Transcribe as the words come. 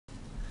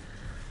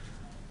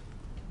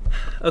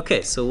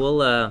Okay, so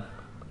we'll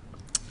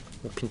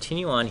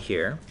continue on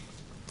here.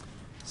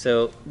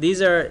 So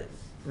these are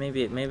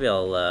maybe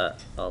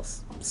I'll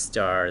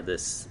star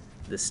this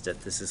step.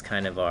 This is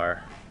kind of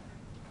our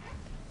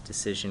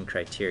decision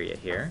criteria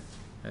here.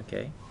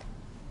 Okay.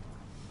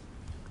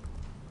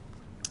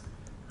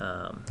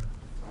 All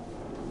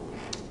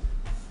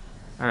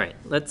right.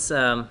 Let's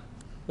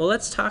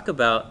talk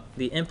about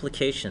the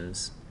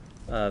implications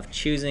of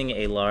choosing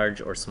a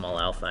large or small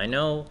alpha. I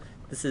know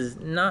this is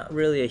not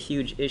really a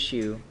huge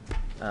issue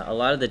a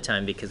lot of the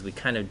time because we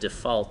kind of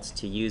default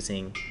to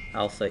using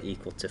alpha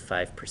equal to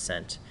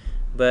 5%.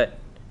 But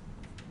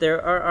there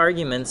are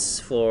arguments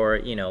for,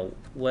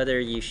 whether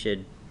you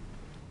should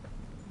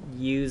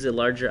use a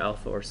larger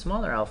alpha or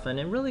smaller alpha, and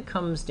it really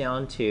comes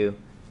down to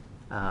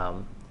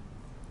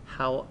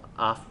how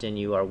often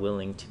you are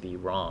willing to be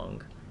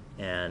wrong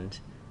and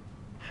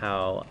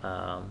how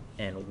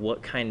and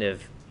what kind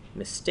of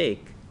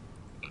mistake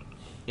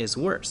is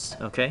worse,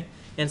 okay?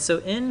 And so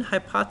in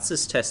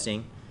hypothesis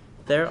testing,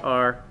 there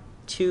are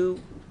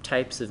two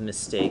types of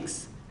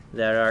mistakes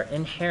that are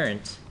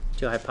inherent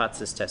to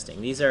hypothesis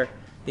testing. These are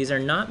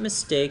not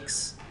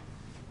mistakes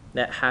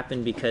that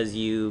happen because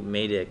you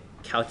made a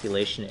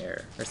calculation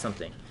error or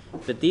something,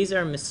 but these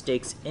are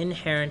mistakes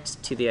inherent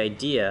to the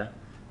idea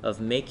of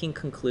making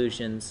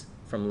conclusions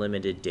from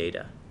limited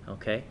data,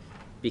 okay?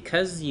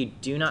 Because you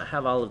do not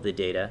have all of the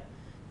data,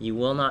 you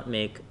will not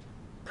make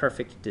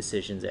perfect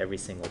decisions every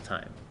single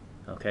time,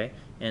 okay?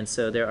 And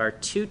so there are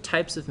two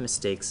types of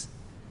mistakes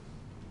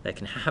that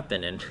can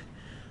happen,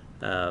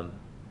 and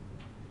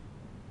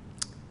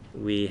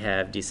we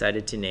have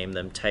decided to name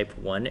them type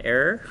 1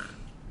 error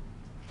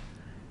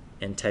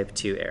and type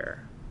 2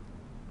 error.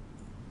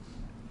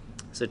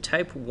 So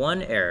type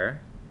 1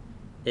 error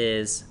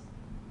is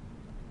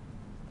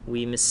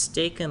we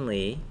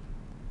mistakenly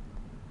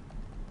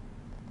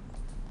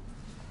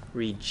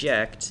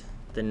reject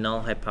the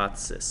null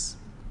hypothesis.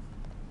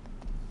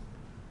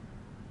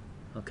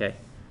 Okay,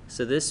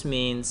 so this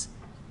means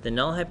the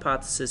null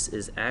hypothesis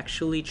is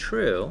actually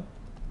true,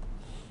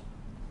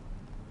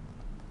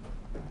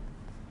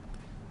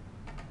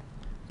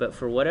 but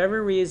for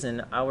whatever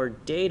reason, our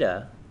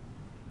data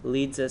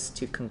leads us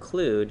to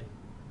conclude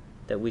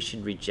that we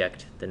should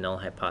reject the null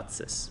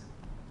hypothesis.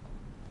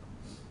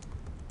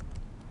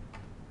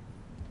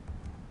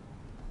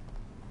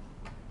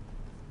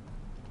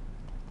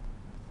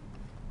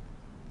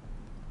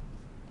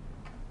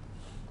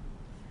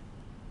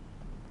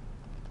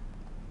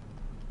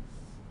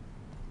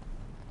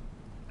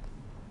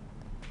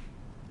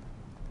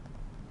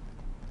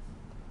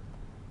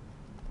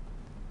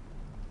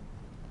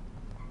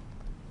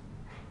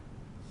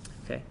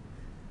 Okay.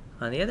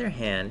 On the other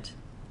hand,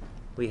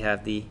 we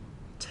have the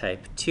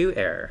type 2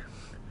 error.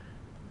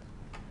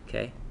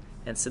 Okay,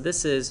 and so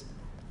this is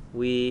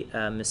we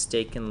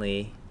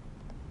mistakenly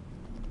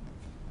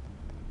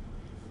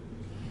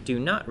do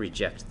not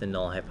reject the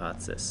null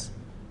hypothesis.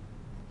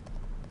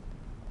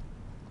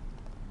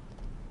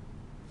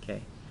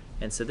 Okay,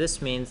 and so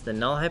this means the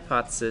null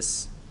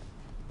hypothesis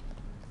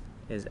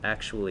is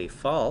actually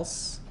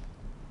false.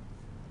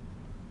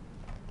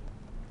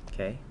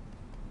 Okay,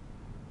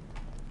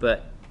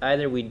 but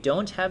either we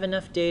don't have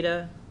enough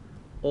data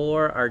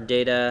or our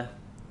data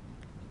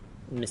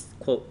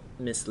quote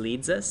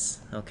misleads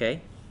us,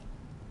 okay?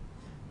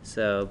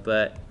 So,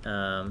 but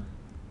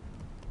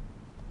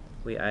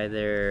we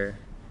either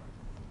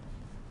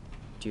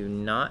do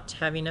not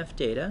have enough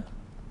data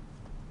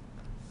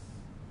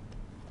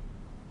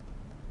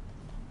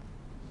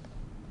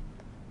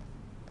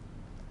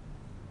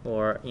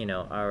or,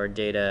 our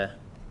data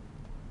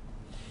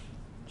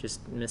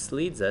just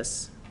misleads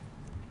us.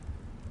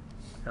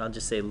 I'll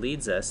just say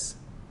leads us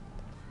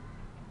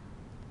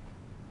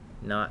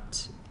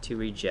not to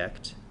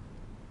reject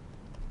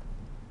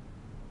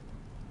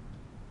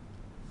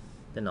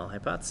the null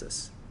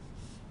hypothesis.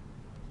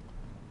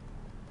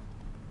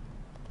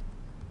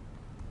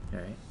 All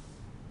right.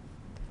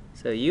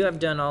 So you have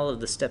done all of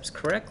the steps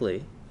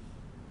correctly,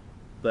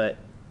 but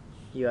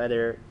you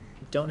either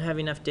don't have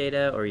enough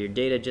data or your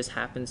data just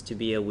happens to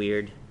be a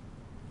weird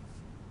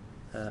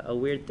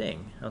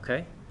thing,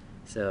 okay?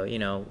 So,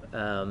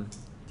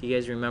 if you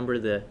guys remember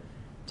the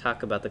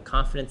talk about the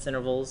confidence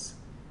intervals,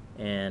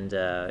 and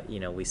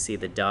we see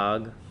the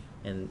dog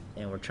and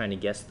we're trying to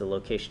guess the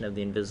location of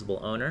the invisible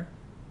owner.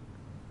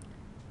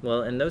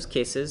 Well, in those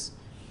cases,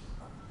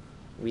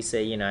 we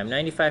say, I'm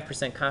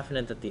 95%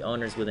 confident that the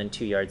owner is within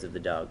 2 yards of the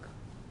dog.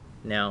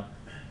 Now,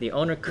 the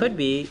owner could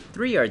be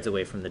 3 yards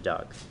away from the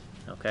dog,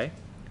 okay?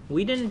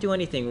 We didn't do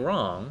anything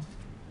wrong.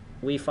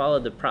 We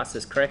followed the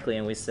process correctly,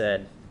 and we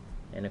said,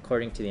 and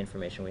according to the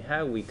information we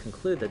have, we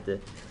conclude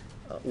that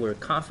we're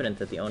confident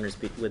that the owner is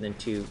within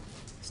 2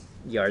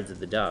 yards of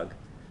the dog.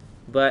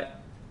 But,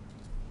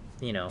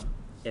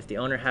 if the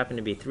owner happened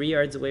to be 3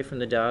 yards away from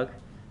the dog,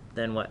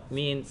 then what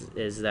means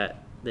is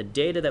that the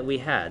data that we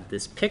had,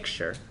 this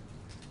picture,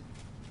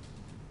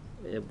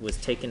 it was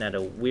taken at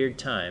a weird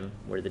time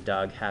where the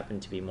dog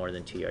happened to be more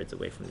than 2 yards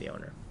away from the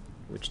owner,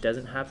 which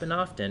doesn't happen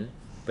often,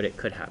 but it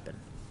could happen.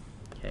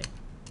 Okay.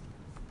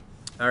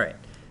 All right,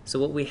 so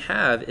what we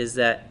have is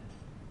that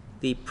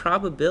the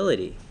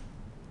probability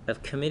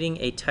of committing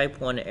a type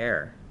 1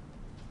 error,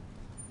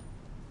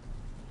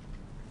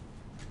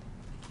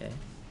 okay,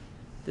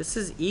 this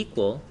is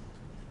equal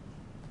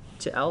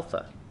to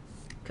alpha,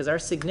 because our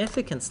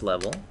significance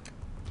level,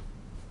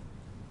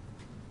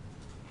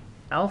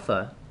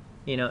 alpha,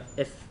 you know,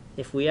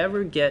 if we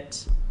ever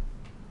get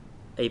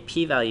a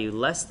p-value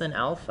less than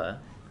alpha,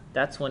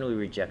 that's when we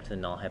reject the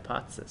null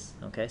hypothesis.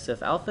 Okay, so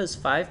if alpha is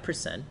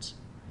 5%,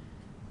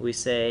 we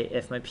say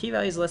if my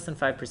p-value is less than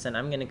 5%,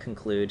 I'm going to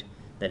conclude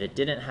that it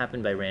didn't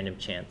happen by random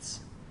chance,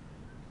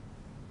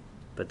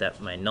 but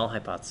that my null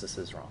hypothesis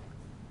is wrong.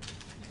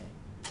 Okay.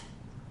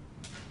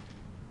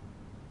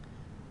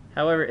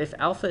 However, if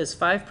alpha is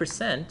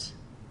 5%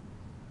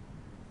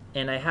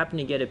 and I happen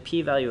to get a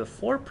p-value of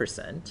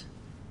 4%,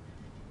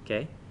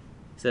 okay,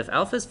 so if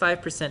alpha is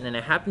 5% and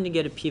I happen to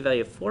get a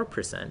p-value of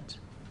 4%,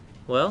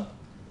 well,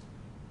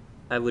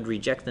 I would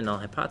reject the null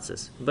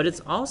hypothesis. But it's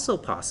also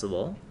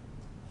possible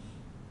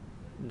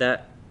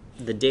that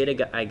the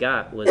data I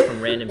got was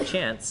from random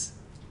chance,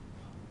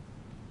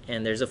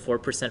 and there's a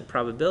 4%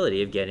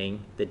 probability of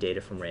getting the data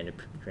from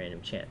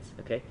random chance.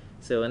 Okay,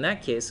 so in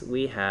that case,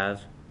 we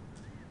have,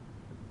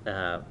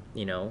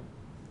 you know,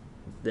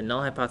 the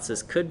null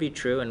hypothesis could be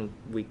true, and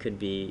we could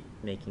be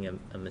making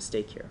a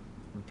mistake here.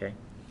 Okay,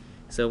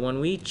 so when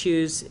we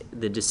choose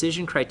the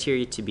decision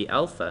criteria to be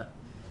alpha,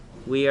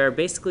 we are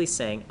basically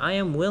saying I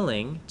am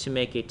willing to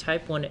make a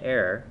type 1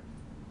 error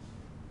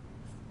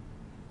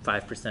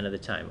 5% of the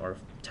time, or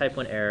type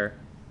 1 error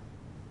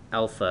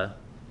alpha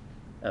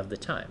of the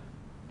time.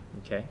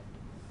 Okay,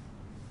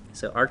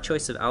 so our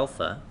choice of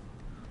alpha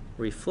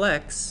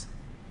reflects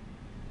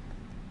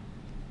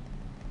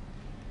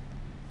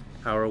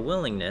our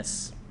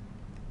willingness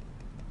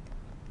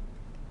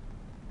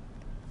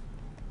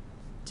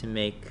to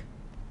make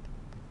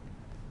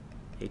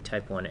a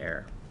type 1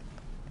 error.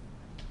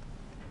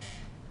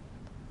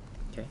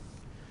 Okay,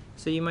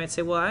 so you might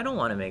say, well, I don't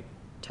want to make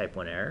type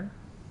 1 error.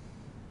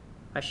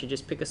 I should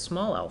just pick a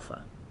small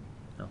alpha.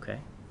 Okay,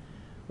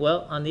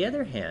 well, on the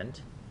other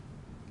hand,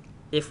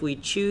 if we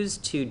choose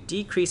to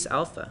decrease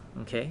alpha,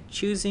 okay,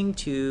 choosing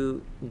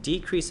to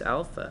decrease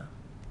alpha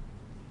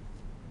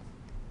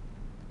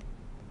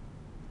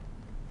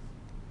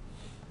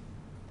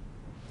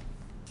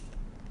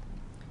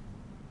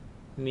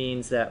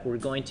means that we're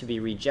going to be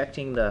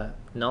rejecting the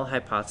null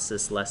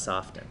hypothesis less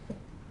often.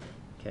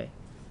 Okay,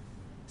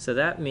 so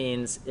that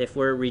means if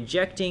we're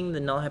rejecting the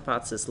null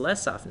hypothesis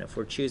less often, if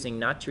we're choosing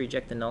not to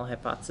reject the null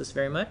hypothesis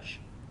very much,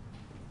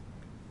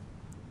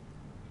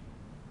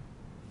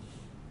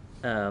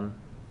 then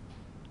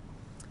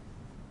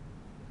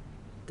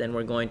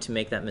we're going to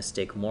make that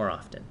mistake more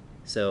often.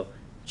 So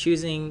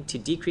choosing to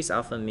decrease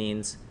alpha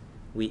means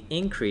we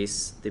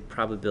increase the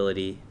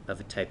probability of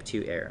a type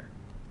 2 error.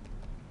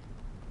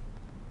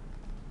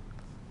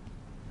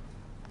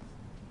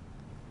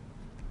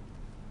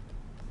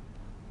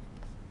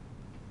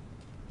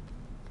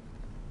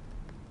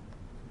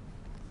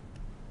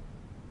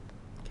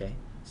 Okay,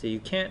 so you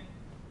can't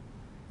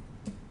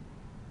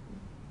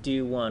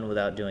do one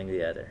without doing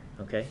the other,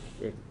 okay,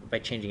 by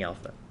changing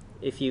alpha.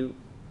 If you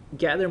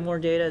gather more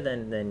data,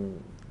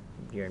 then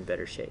you're in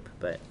better shape.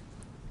 But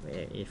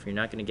if you're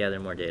not going to gather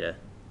more data,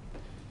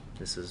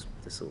 this is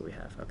what we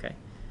have. Okay,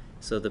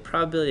 so the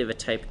probability of a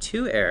type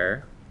 2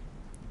 error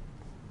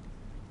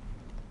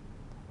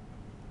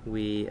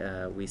we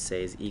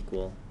say is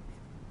equal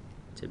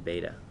to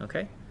beta.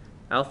 Okay,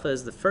 alpha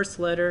is the first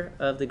letter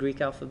of the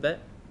Greek alphabet,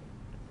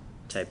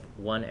 type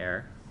 1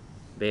 error.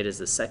 Beta is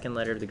the second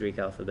letter of the Greek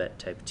alphabet,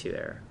 type 2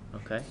 error.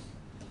 Okay,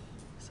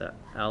 so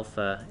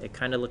alpha, it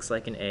kind of looks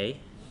like an A.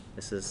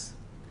 This is,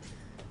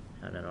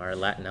 I don't know, our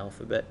Latin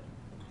alphabet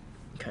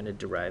kind of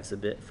derives a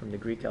bit from the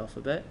Greek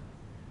alphabet.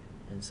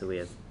 And so we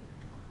have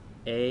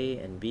A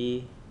and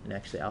B, and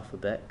actually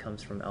alphabet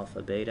comes from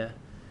alpha beta.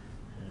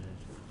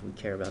 We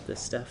care about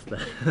this stuff,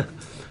 but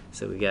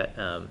so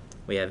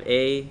we have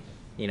A,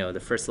 you know,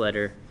 the first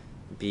letter,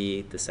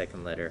 B, the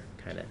second letter,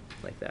 kind of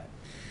like that.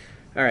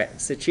 All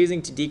right, so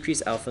choosing to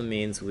decrease alpha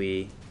means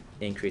we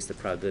increase the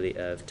probability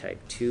of type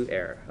 2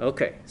 error.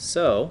 Okay,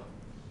 so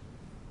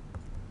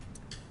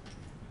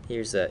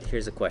here's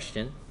a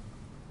question.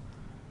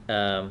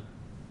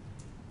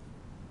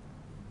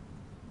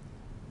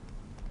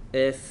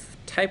 If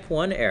type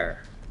 1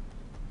 error,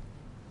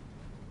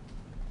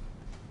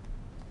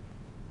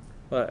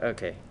 well,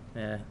 okay,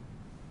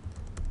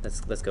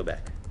 let's go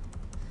back.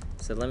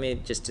 So let me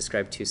just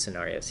describe two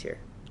scenarios here.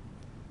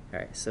 All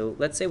right, so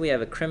let's say we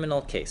have a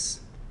criminal case.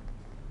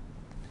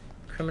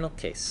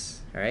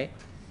 All right,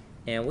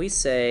 and we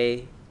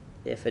say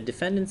if a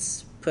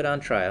defendant's put on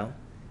trial,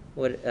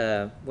 what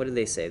do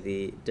they say?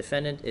 The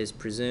defendant is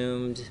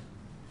presumed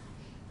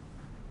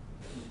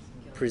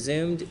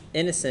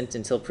innocent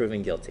until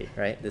proven guilty,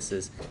 right? This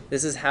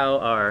is how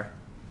our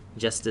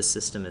justice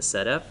system is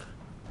set up.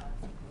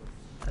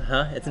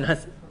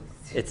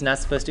 It's not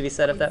supposed to be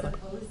set up that way.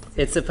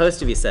 It's supposed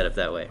to be set up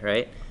that way,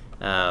 right?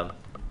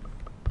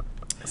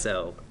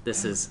 So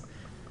this is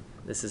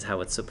this is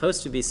how it's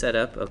supposed to be set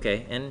up,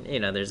 okay? And, you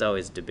know, there's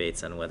always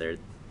debates on whether,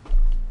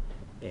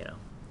 you know,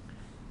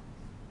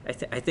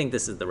 I think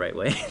this is the right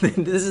way.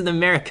 This is the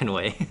American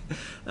way.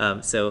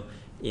 So,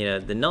 you know,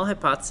 the null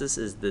hypothesis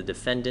is the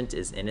defendant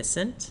is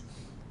innocent.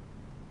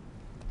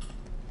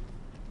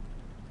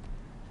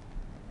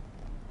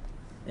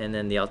 And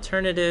then the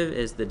alternative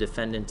is the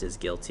defendant is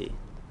guilty.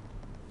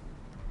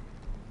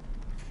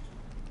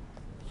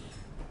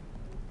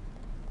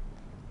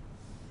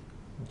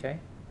 Okay?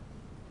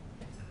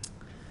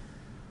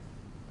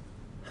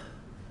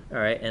 All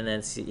right, and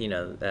then, you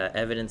know,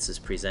 evidence is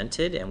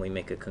presented and we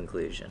make a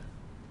conclusion.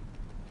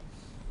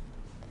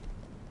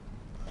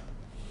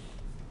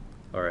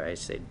 Or I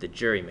say the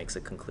jury makes a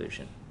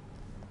conclusion.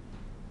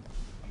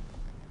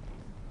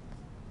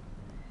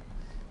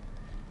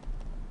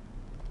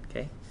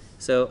 Okay,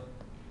 so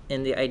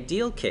in the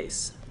ideal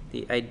case,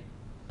 the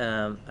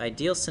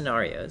ideal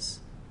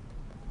scenarios,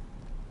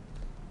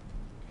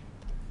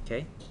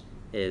 okay,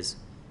 is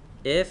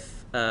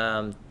if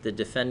the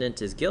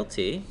defendant is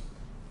guilty,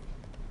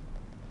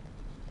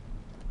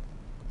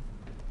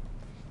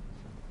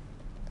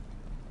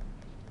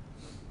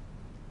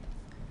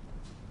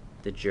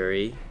 the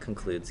jury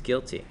concludes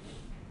guilty.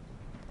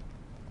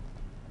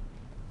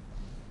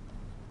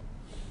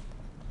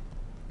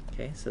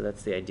 Okay, so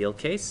that's the ideal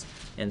case.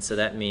 And so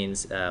that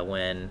means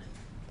when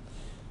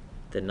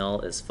the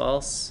null is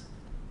false,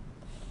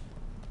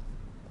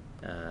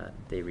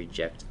 they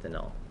reject the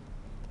null.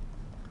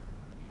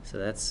 So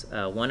that's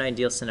one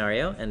ideal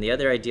scenario. And the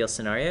other ideal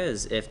scenario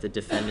is if the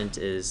defendant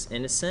is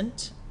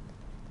innocent,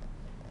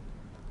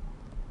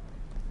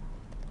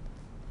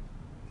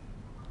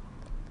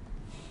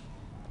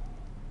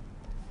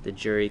 the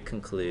jury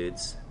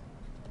concludes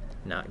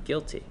not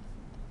guilty.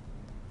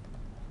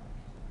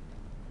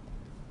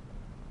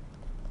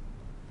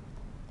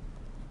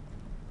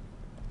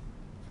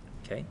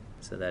 Okay,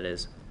 so that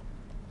is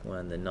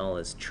when the null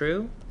is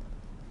true,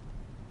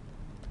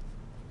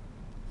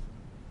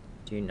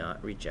 do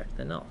not reject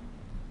the null.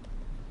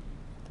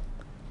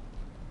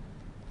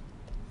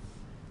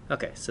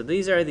 Okay, so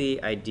these are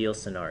the ideal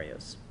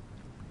scenarios.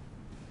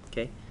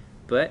 Okay,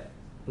 but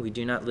we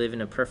do not live in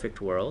a perfect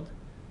world,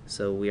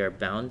 so we are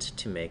bound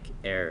to make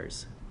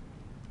errors.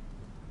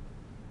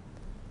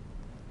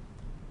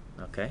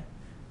 Okay,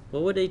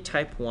 what would a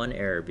type 1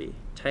 error be?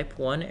 Type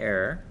 1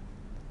 error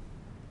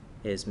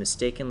is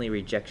mistakenly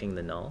rejecting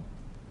the null,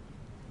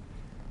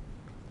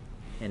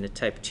 and a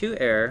type 2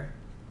 error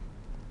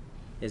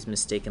is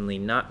mistakenly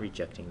not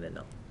rejecting the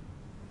null.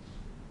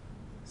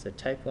 So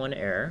type 1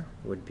 error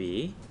would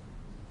be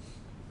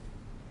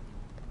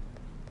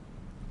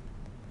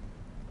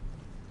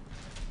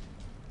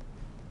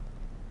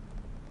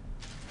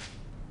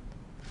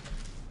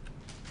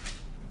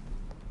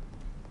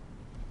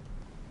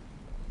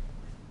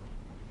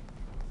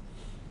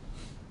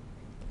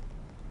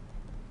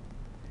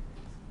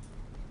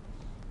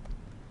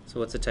so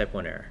what's a type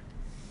 1 error?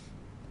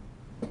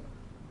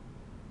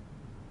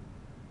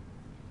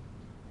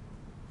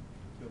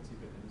 Guilty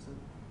but innocent?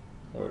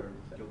 Or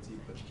guilty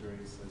but jury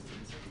says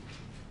innocent?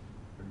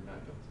 Or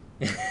not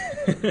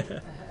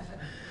guilty?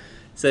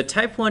 So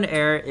type 1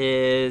 error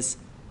is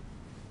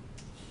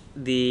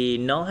the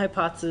null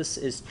hypothesis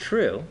is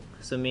true,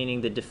 so meaning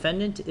the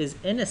defendant is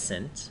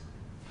innocent,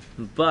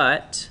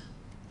 but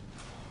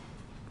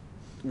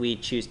we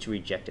choose to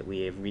reject it.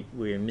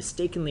 We're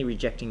mistakenly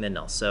rejecting the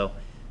null.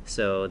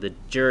 So the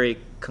jury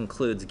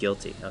concludes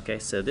guilty. Okay,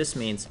 so this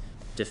means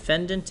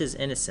defendant is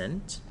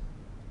innocent,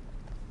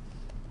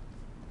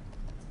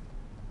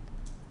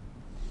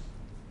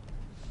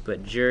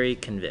 but jury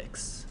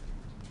convicts.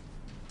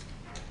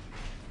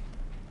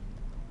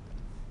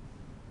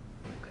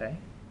 Okay,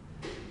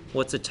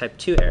 what's a type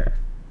 2 error?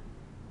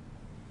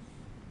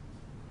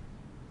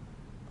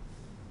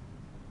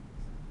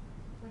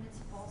 When it's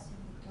false and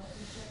you don't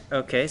reject.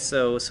 Okay,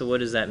 so what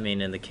does that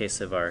mean in the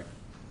case of our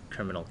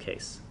criminal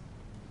case?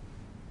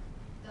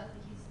 That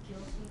he's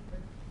guilty, but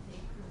they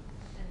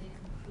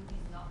conclude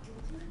he's not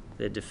guilty.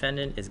 The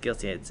defendant is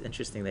guilty. It's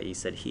interesting that you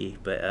said he,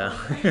 but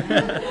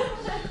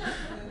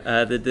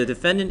the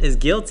defendant is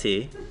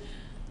guilty,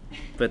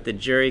 but the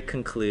jury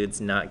concludes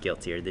not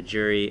guilty, or the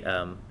jury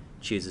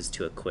chooses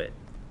to acquit.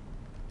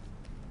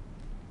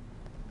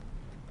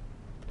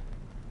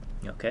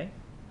 Okay,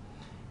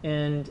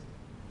 and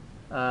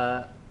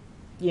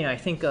you know, I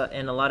think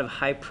in a lot of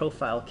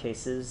high-profile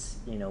cases,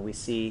 you know, we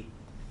see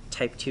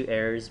type 2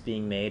 errors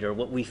being made, or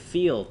what we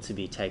feel to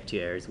be type 2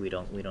 errors. We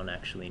don't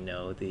actually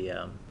know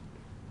the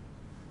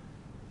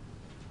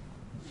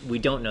we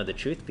don't know the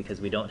truth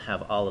because we don't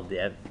have all of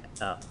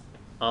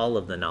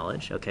the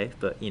knowledge. Okay,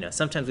 but you know,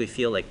 sometimes we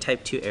feel like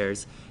type 2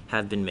 errors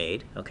have been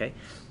made. Okay,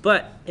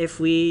 but if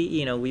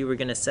we were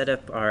going to set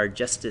up our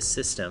justice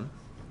system,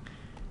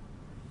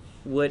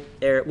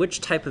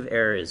 which type of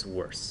error is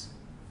worse?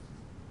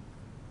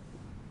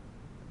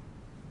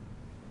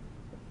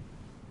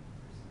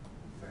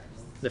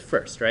 The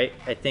first, right?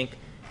 I think,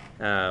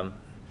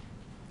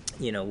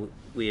 you know,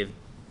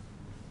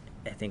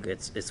 I think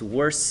it's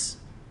worse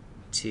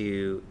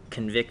to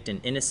convict an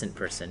innocent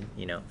person,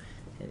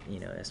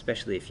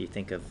 especially if you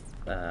think of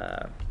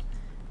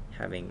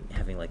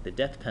having like the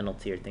death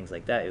penalty or things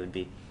like that, it'd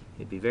be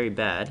very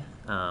bad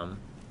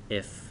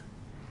if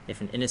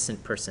an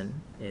innocent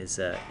person is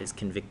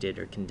convicted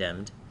or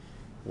condemned,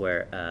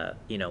 where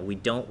we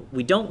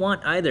don't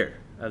want either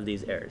of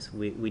these errors.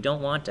 We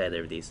don't want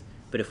either of these.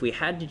 But if we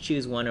had to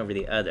choose one over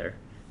the other,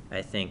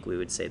 I think we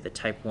would say the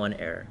type 1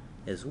 error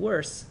is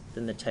worse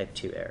than the type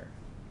 2 error.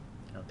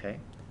 Okay?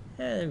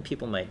 And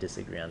people might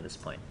disagree on this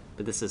point,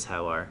 but this is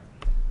how our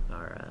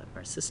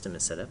system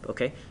is set up.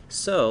 Okay,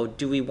 so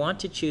do we want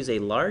to choose a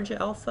large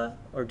alpha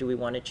or do we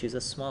want to choose a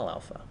small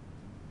alpha?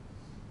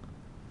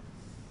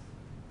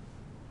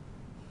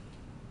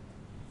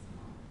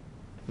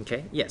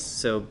 Okay, yes,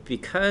 so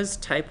because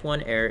type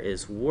 1 error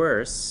is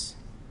worse,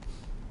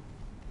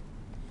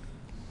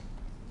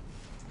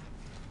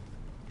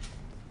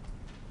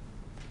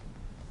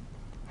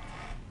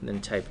 than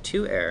type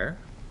 2 error,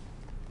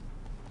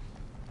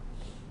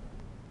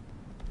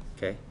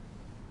 okay,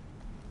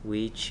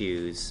 we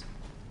choose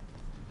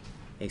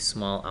a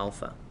small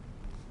alpha.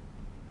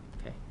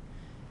 Okay,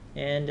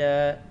 and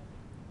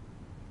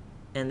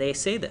they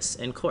say this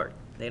in court.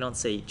 They don't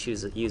say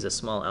use a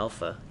small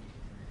alpha,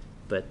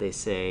 but they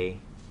say,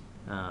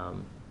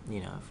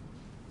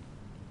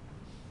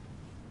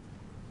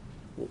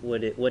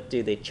 what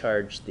do they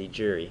charge the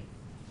jury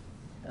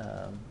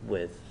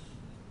with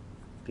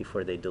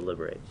before they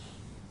deliberate?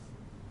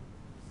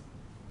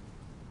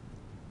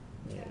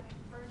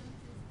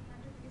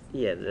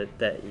 Yeah,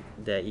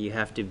 that you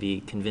have to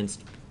be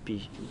convinced,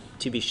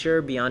 to be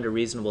sure beyond a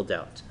reasonable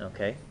doubt.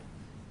 Okay,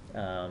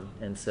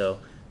 and so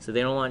they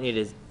don't want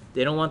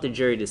they don't want the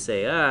jury to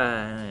say,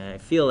 I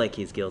feel like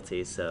he's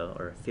guilty,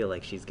 or feel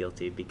like she's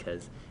guilty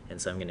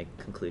and so I'm going to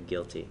conclude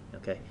guilty.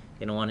 Okay,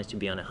 they don't want it to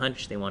be on a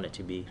hunch. They want it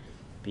to be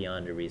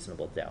beyond a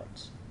reasonable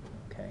doubt.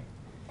 Okay,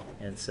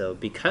 and so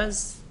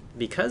because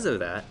of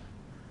that,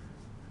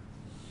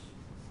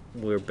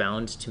 we're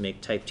bound to make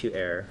type 2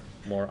 error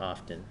more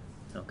often.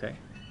 Okay,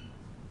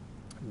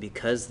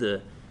 because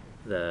the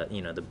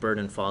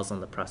burden falls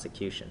on the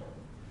prosecution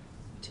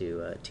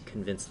to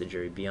convince the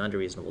jury beyond a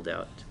reasonable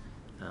doubt.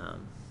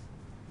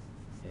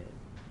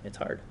 It's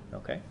hard.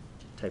 Okay,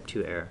 type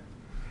 2 error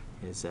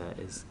is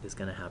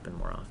going to happen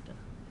more often.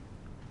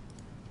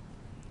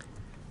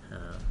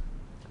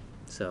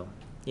 So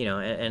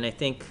and I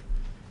think,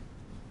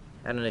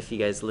 I don't know if you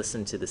guys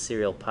listened to the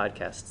Serial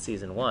podcast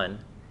season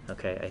 1.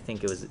 Okay, I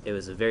think it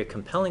was a very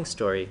compelling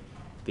story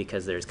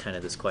because there's kind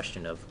of this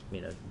question of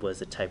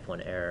was it type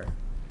 1 error?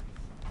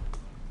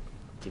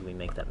 Did we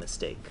make that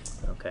mistake?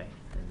 Okay.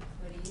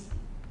 What do you think?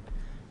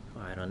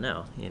 Well, I don't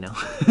know.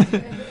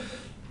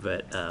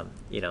 But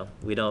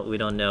we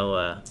don't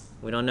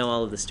know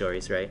all of the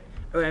stories, right?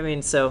 I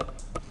mean, so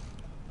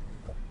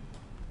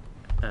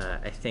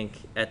I think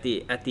at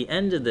the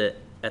end of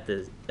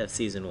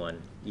season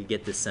 1, you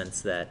get the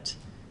sense that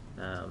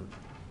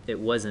it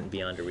wasn't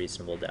beyond a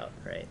reasonable doubt,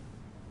 right?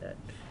 That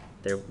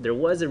there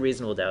was a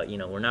reasonable doubt.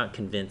 We're not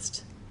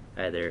convinced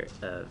either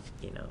of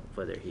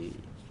whether he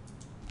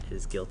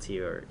is guilty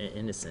or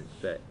innocent,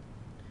 but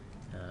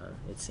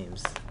it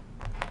seems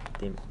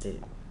they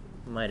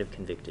might have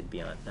convicted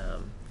beyond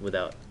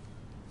without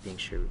being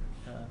sure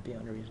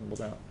beyond a reasonable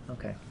doubt.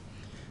 Okay,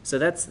 so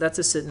that's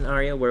a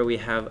scenario where we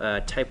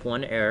have type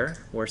 1 error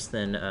worse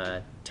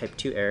than type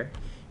 2 error.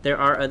 There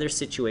are other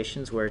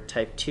situations where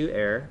type 2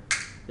 error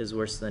is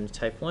worse than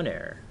type 1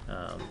 error,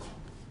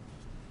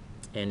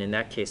 and in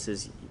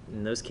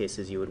those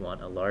cases you would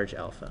want a large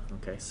alpha.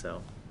 Okay,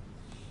 so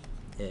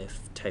if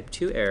type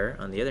 2 error,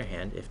 on the other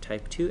hand, if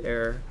type 2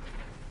 error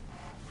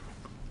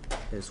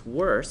is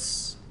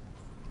worse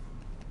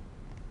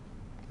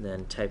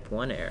than type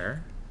 1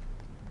 error,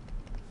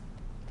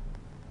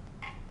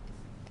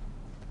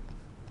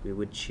 we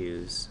would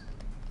choose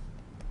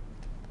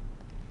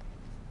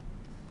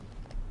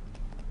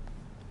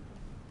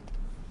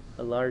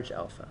a large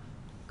alpha.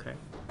 Okay.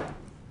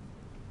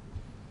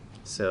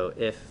 So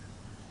if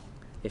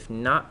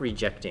not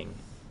rejecting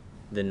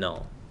the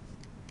null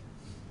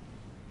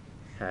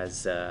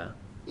has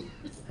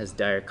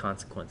dire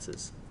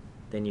consequences,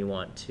 then you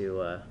want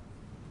a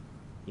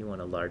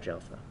large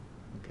alpha.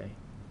 Okay.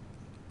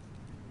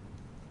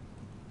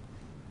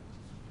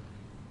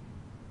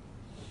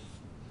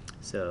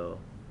 So,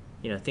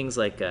 things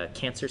like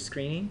cancer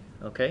screening,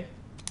 okay,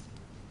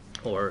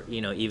 or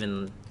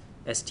even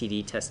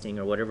STD testing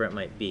or whatever it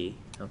might be,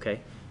 okay.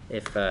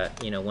 If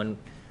when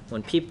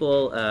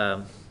people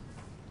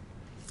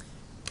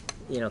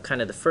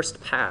kind of the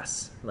first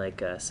pass,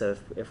 like so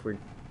if we're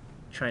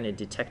trying to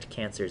detect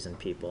cancers in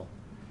people,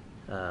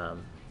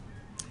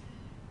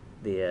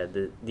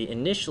 the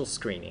initial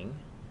screening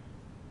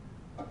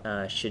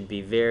should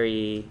be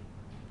very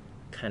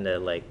kind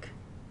of like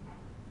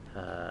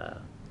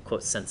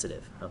quote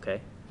sensitive.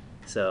 Okay,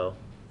 so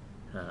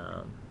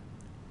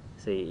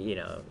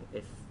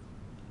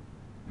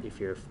if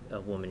you're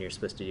a woman, you're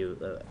supposed to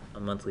do a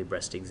monthly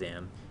breast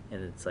exam,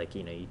 and it's like,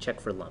 you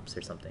check for lumps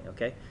or something,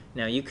 okay?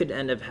 Now, you could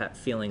end up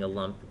feeling a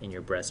lump in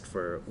your breast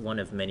for one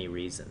of many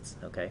reasons,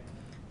 okay?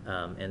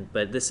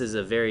 But this is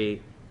a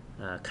very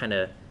kind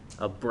of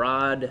a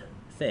broad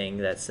thing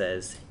that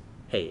says,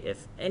 hey,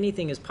 if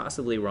anything is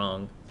possibly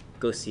wrong,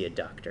 go see a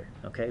doctor,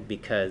 okay?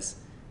 Because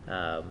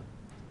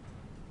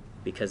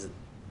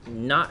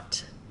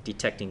not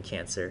detecting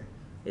cancer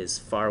is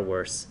far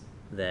worse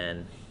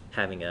than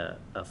having a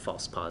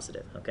false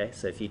positive, okay?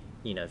 So if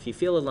you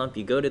feel a lump,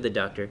 you go to the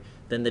doctor,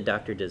 then the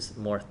doctor does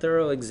more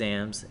thorough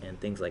exams and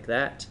things like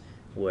that,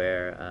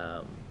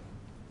 where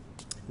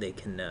they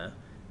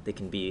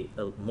can be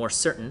more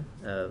certain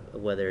of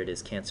whether it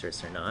is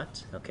cancerous or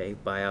not, okay?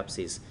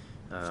 Biopsies,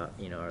 are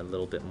a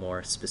little bit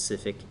more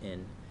specific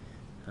in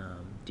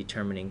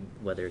determining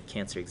whether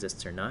cancer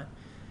exists or not,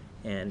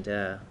 and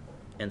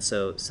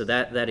so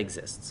that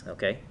exists,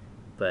 okay?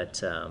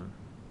 But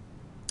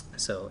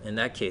so in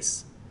that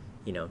case,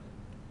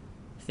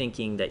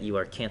 thinking that you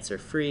are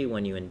cancer-free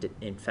when you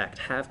in fact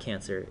have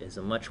cancer is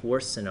a much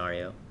worse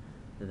scenario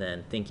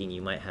than thinking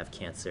you might have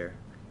cancer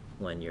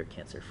when you're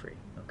cancer-free,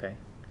 okay?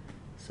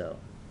 So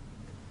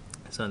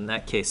in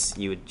that case,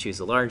 you would choose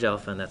a large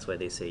alpha, and that's why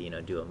they say,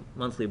 do a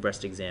monthly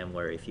breast exam,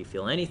 where if you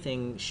feel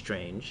anything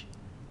strange,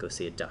 go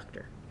see a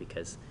doctor,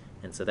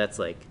 and so that's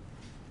like,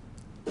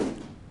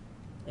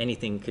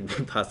 anything could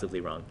be possibly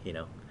wrong,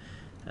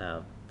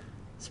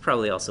 It's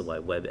probably also why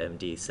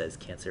WebMD says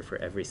cancer for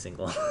every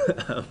single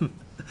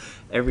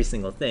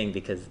thing,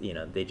 because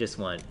they just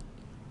want,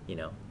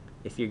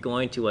 if you're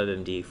going to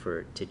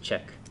WebMD to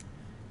check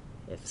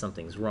if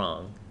something's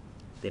wrong,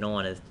 they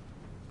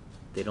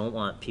don't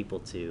want people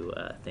to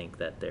think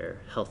that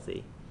they're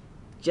healthy,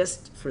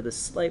 just for the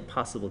slight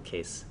possible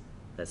case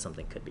that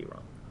something could be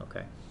wrong.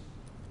 Okay.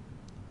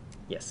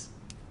 Yes.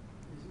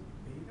 Is it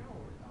beta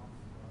or alpha?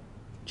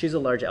 Choose a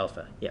large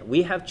alpha. Yeah,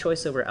 we have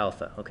choice over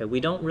alpha. Okay, we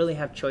don't really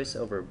have choice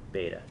over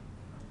beta.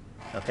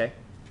 Okay,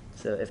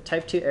 so if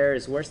type 2 error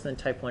is worse than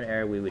type 1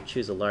 error, we would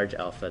choose a large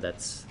alpha.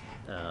 That's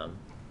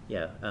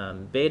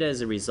beta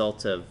is a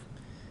result of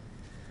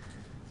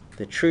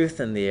the truth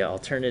and the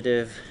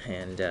alternative,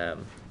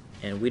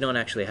 and we don't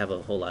actually have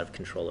a whole lot of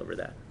control over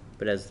that.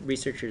 But as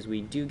researchers,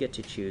 we do get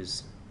to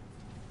choose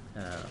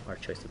our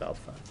choice of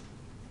alpha.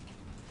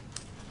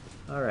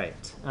 All right.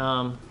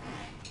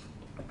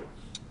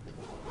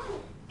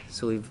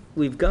 So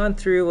we've gone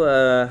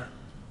through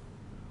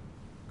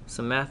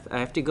some math. I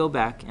have to go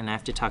back and I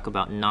have to talk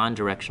about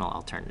non-directional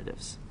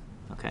alternatives.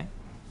 Okay.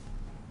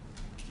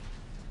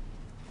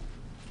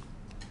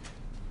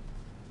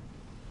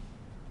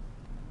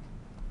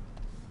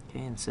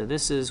 Okay, and so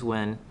this is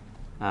when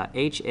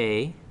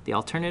HA, the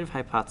alternative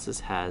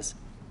hypothesis, has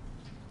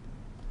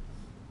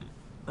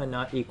a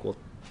not equal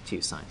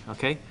to sign,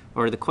 okay?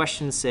 Or the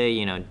questions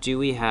say, do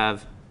we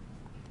have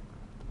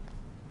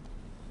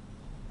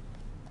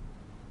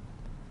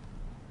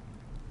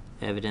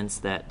evidence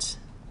that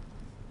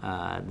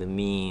the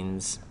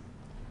means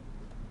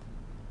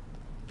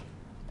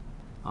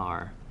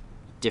are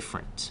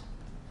different,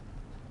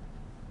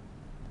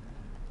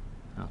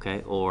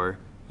 okay? Or,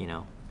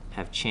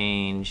 have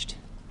changed,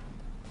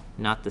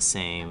 not the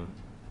same,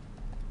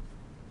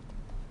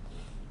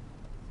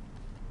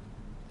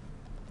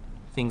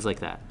 things like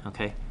that,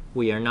 okay?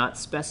 We are not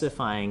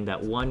specifying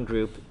that one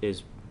group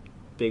is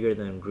bigger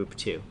than group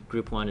 2.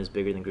 Group 1 is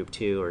bigger than group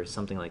 2 or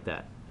something like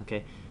that,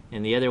 okay?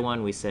 And the other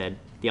one, we said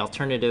the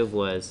alternative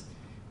was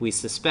we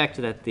suspect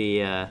that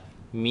the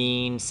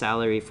mean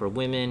salary for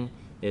women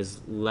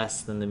is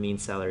less than the mean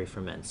salary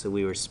for men. So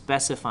we were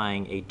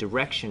specifying a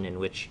direction in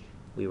which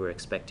we were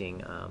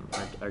expecting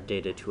our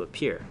data to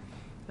appear.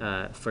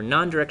 For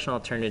non-directional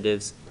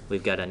alternatives,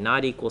 we've got a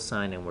not equal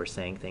sign, and we're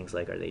saying things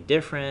like, are they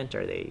different?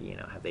 Are they,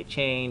 have they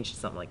changed?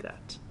 Something like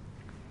that.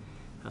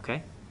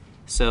 Okay?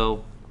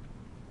 So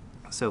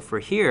for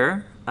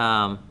here,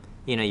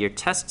 your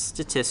test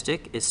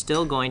statistic is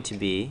still going to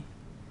be,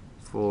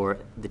 for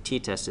the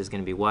t-test, is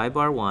going to be y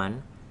bar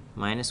 1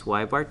 minus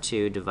y bar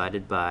 2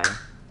 divided by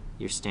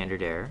your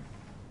standard error.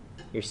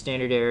 Your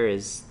standard error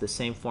is the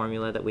same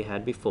formula that we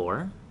had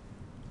before.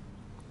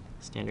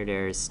 Standard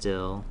error is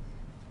still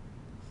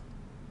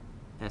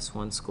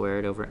S1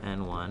 squared over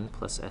N1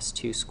 plus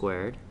S2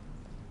 squared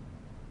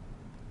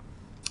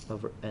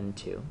over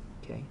N2,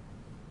 okay?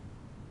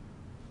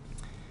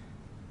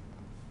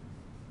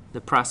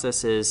 The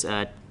process is,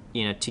 to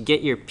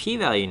get your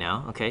p-value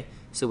now, okay?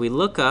 So we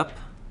look up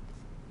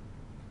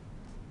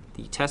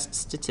the test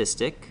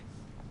statistic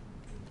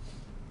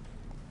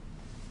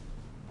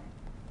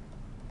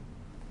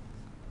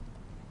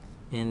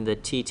in the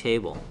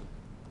t-table.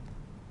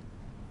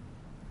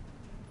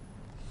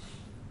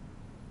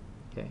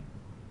 Okay.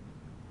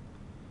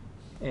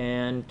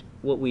 And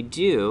what we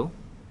do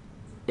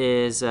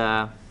is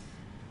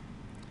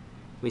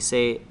we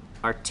say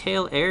our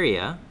tail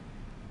area,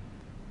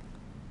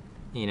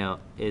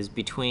 is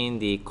between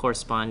the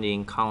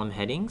corresponding column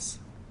headings.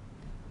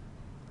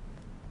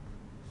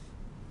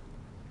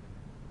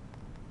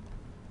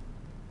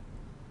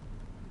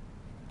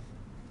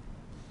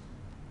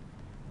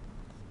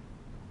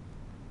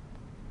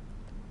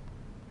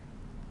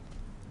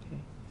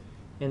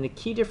 And the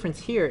key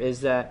difference here is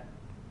that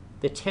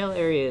the tail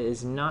area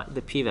is not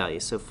the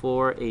p-value. So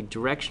for a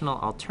directional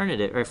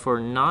alternative, or for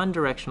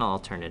non-directional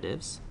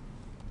alternatives,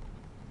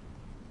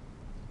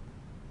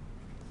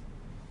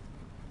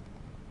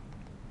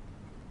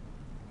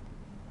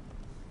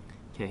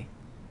 okay,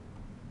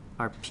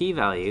 our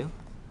p-value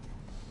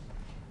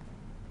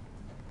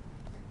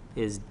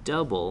is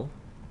double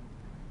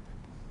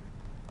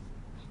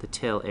the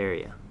tail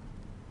area.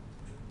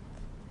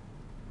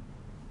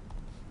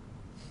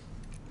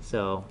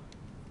 So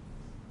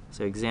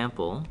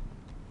example,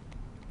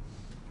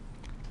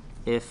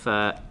 if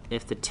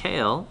the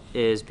tail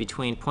is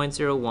between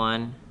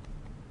 0.01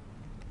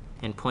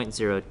 and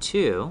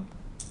 0.02,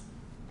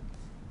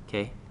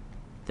 okay,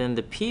 then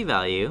the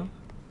p-value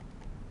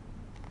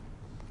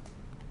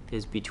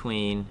is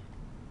between,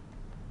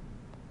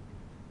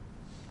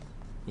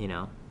 you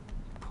know,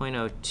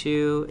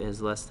 0.02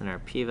 is less than our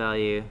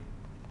p-value,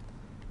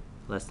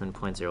 less than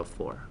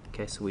 0.04.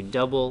 Okay, so we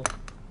double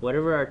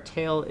whatever our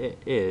tail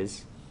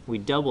is, we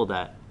double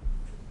that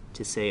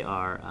to say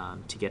our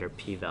to get our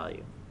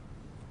p-value.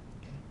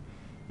 Okay.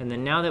 And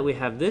then now that we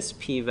have this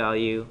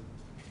p-value,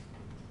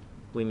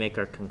 we make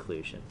our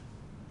conclusion.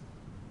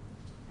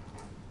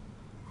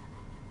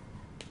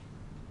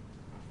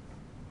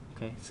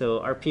 Okay, so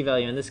our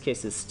p-value in this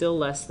case is still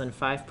less than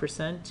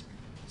 5%,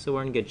 so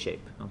we're in good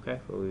shape. Okay,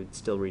 but we would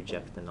still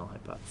reject the null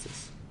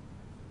hypothesis.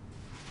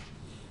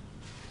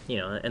 You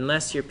know,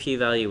 unless your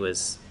p-value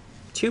was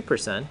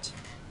 2%,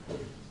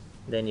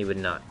 then you would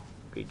not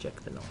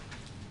reject the null.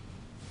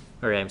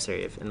 Or I'm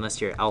sorry,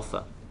 unless your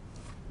alpha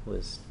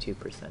was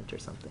 2% or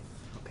something.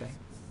 Okay.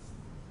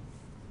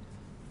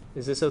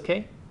 Is this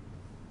okay?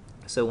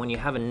 So when you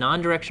have a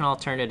non-directional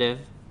alternative,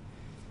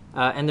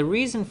 and the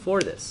reason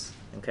for this,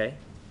 okay,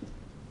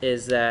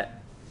 is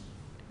that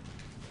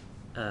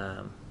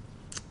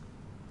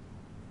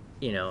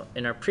you know,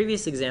 in our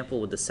previous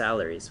example with the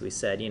salaries, we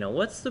said, you know,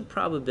 what's the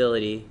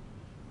probability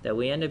that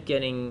we end up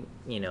getting,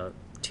 you know,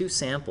 2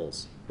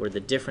 samples where the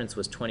difference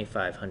was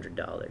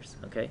 $2,500,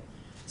 okay?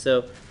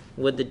 So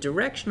with the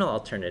directional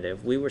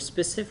alternative, we were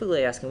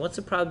specifically asking, what's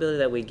the probability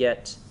that we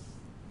get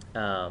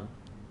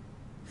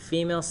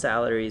female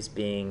salaries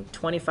being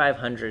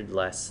 $2,500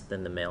 less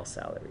than the male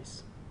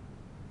salaries?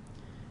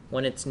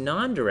 When it's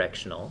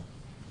non-directional,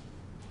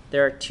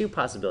 there are 2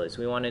 possibilities.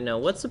 We want to know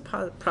what's the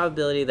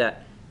probability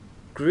that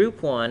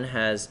group 1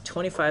 has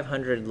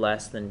 2,500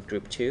 less than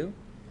group 2,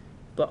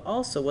 but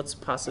also what's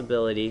the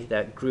possibility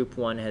that group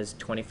 1 has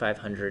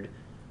 2,500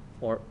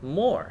 or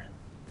more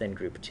than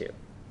group 2.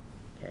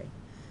 Okay,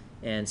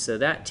 and so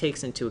that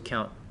takes into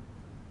account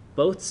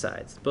both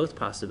sides, both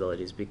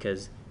possibilities,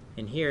 because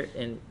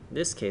in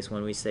this case,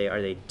 when we say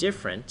are they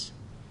different,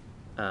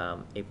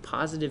 a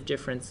positive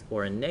difference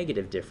or a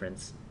negative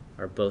difference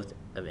are both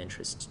of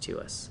interest to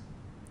us.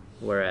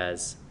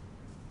 Whereas,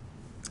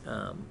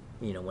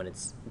 you know, when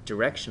it's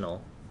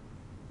directional,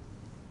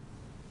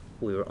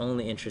 we were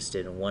only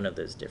interested in one of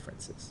those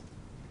differences.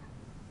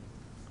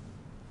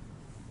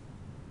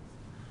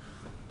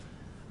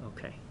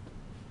 Okay,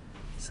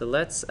 so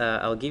let's.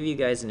 I'll give you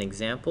guys an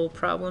example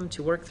problem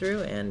to work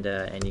through, and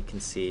you can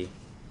see,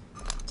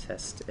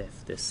 test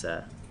if this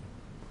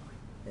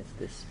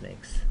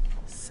makes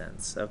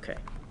sense. Okay,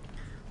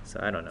 so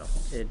I don't know.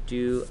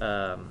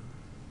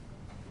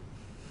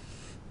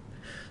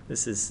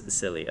 This is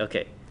silly.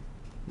 Okay,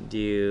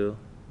 do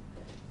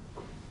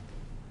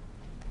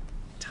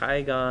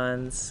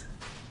Tigons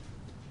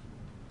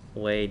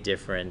weigh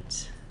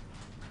different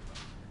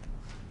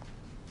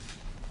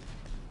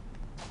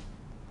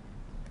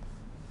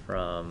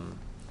from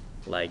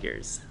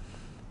Ligers?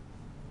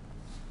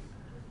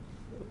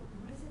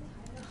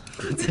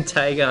 What's a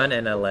Tigon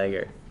and a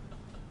Liger?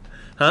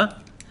 Huh?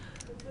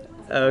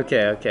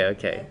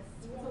 Okay.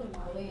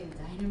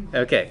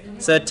 Okay,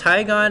 so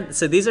Tigon,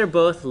 so these are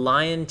both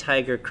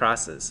lion-tiger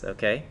crosses,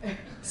 okay?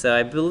 So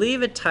I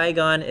believe a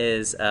Tigon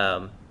is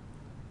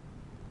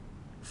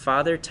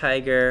father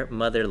tiger,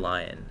 mother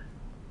lion.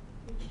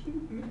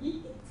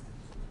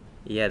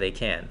 Yeah, they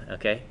can,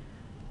 okay?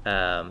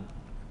 And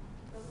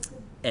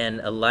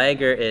a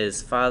liger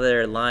is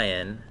father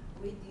lion.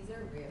 Wait, these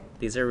are real?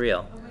 These are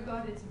real. Oh my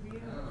god, it's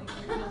real.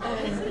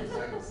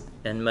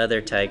 And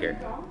mother tiger.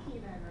 Donkey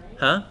then, right?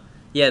 Huh?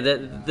 Yeah,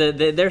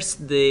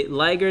 the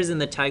ligers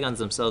and the Tigons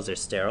themselves are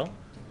sterile.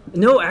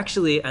 No,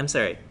 actually, I'm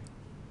sorry.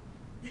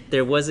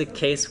 There was a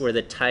case where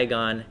the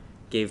Tigon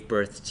gave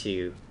birth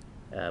to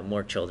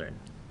more children.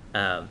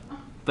 But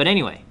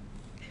anyway,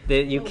 What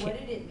did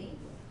it mean?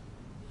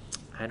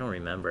 I don't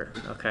remember.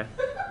 Okay.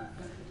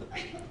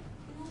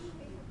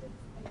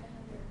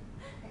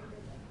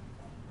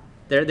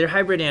 They're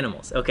hybrid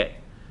animals. Okay.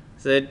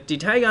 So do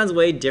Tigons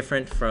weigh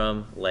different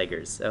from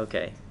ligers?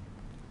 Okay.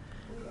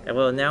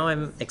 Well, now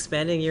I'm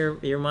expanding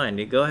your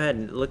mind. Go ahead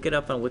and look it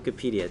up on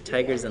Wikipedia.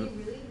 Tigers and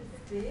Really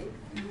this big?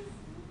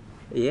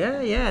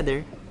 yeah,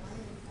 they're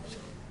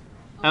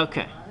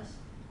okay.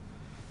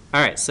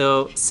 All right,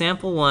 so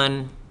sample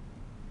 1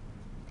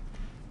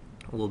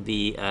 will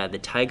be the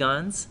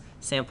Tigons.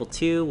 Sample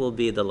 2 will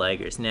be the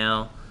ligers.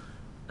 Now,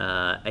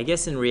 I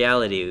guess in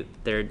reality,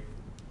 there are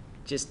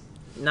just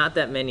not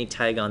that many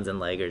Tigons and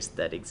Ligers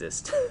that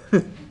exist.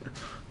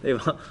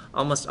 They've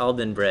almost all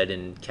been bred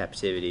in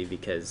captivity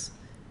because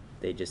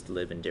they just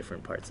live in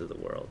different parts of the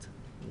world.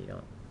 You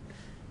don't.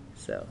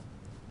 So,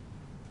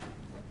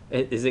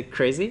 is it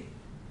crazy?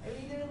 I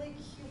mean, they're like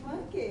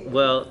humongous.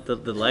 Well, the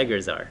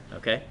Ligers are,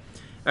 okay?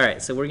 All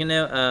right, so we're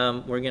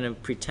gonna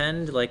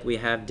pretend like we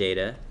have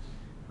data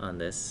on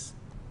this.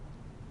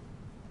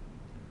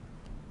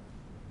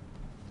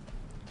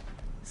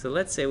 So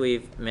let's say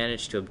we've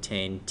managed to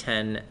obtain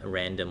 10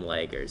 random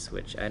Ligers,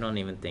 which I don't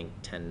even think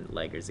 10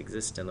 Ligers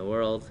exist in the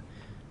world,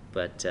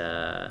 but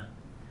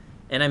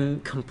and I'm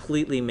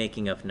completely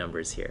making up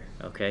numbers here,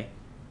 okay?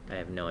 I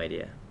have no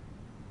idea.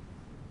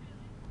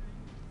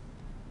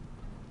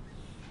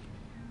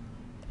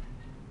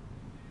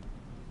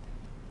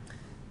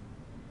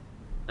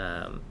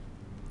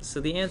 So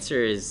the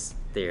answer is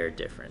they're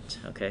different,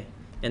 okay?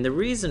 And the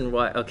reason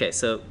why, okay,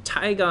 so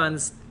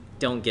Tigons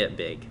don't get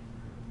big.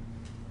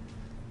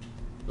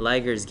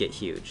 Ligers get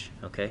huge,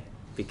 okay?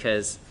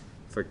 Because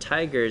for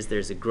tigers,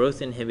 there's a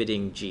growth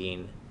inhibiting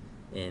gene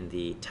in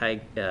the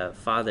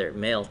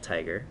male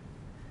tiger,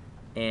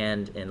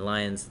 and in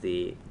lions,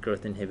 the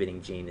growth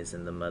inhibiting gene is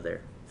in the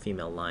mother,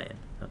 female lion,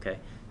 okay?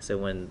 So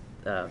when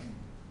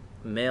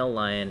male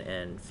lion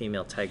and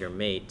female tiger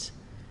mate,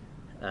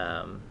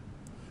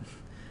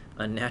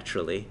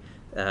 unnaturally,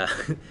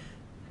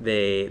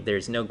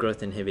 there's no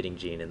growth inhibiting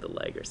gene in the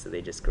liger, so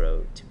they just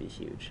grow to be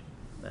huge.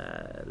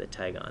 The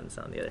Tigons,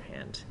 on the other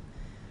hand,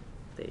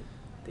 they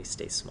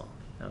stay small.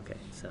 Okay,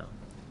 so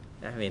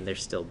I mean they're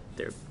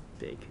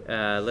big.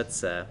 I'm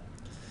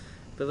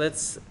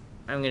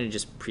gonna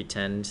just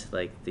pretend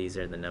like these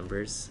are the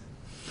numbers.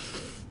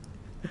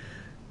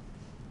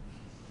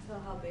 So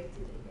how big do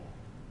they get?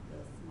 The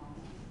small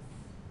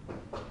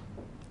ones?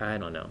 I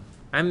don't know.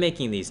 I'm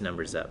making these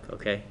numbers up,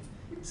 okay?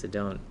 So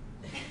don't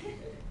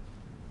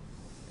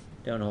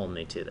hold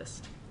me to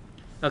this.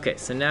 Okay,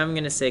 so now I'm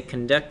going to say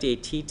conduct a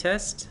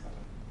t-test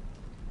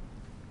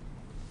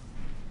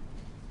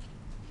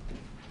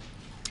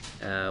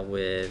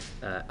with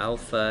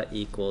alpha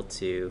equal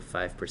to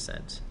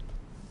 5%.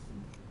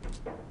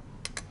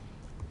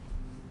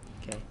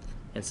 Okay,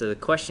 and so the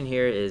question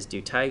here is,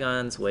 do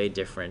Tigons weigh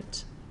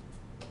different,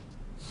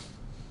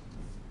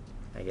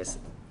 I guess,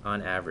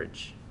 on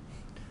average?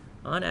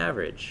 On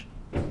average,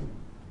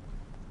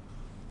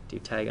 do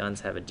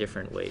Tigons have a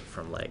different weight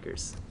from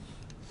Ligers?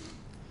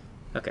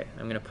 Okay,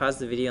 I'm going to pause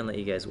the video and let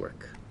you guys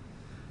work.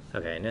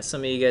 Okay, I know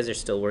some of you guys are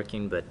still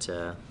working, but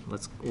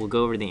we'll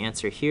go over the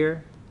answer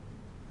here.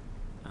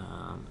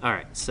 All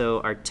right,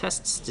 so our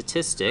test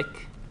statistic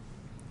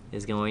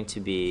is going to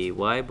be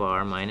y1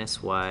 bar minus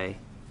y2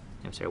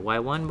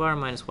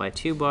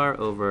 bar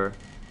over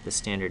the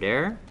standard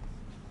error.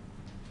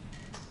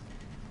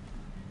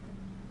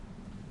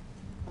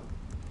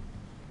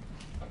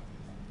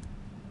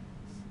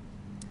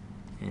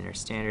 And our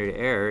standard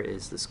error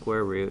is the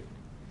square root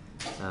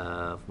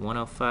of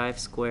 105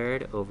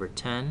 squared over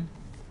 10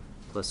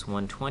 plus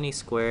 120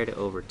 squared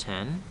over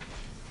 10.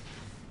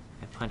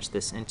 I punch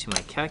this into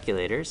my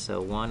calculator,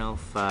 so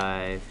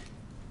 105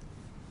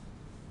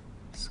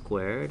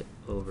 squared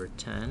over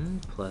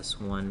 10 plus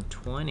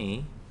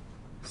 120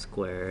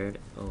 squared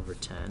over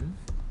 10.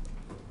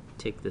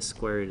 Take the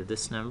square root of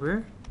this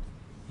number,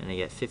 and I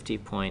get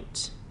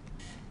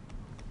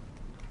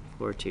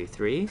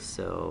 50.423,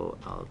 so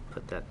I'll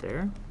put that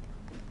there.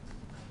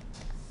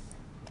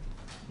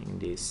 You can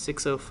do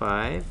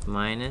 605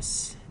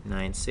 minus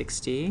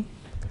 960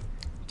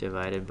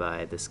 divided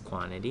by this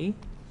quantity,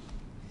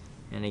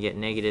 and I get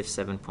negative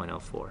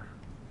 7.04.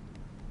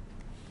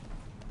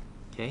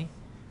 Okay,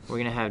 we're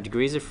going to have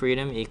degrees of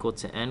freedom equal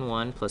to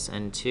n1 plus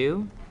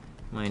n2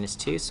 minus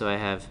 2, so I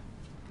have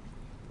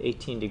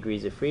 18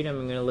 degrees of freedom.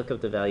 I'm going to look up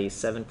the value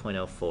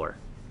 7.04.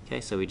 Okay,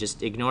 so we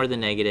just ignore the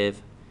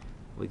negative.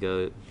 We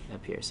go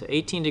up here. So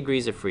 18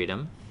 degrees of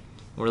freedom.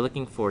 We're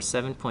looking for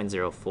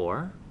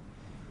 7.04.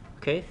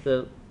 Okay,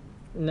 the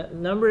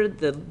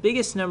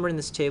biggest number in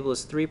this table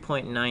is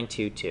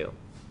 3.922.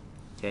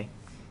 Okay,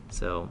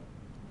 so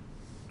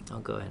I'll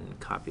go ahead and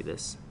copy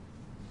this.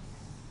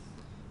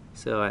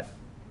 So at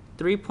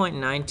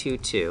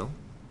 3.922,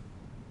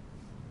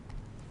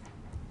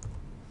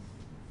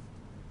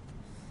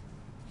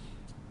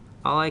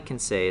 all I can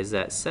say is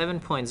that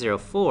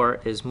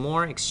 7.04 is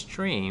more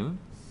extreme.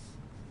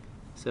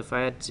 So if I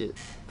had to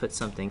put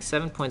something,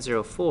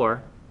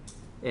 7.04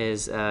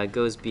 is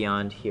goes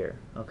beyond here.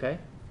 Okay.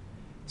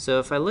 So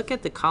if I look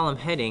at the column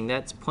heading,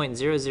 that's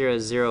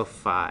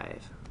 0.0005.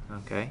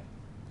 Okay.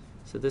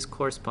 So this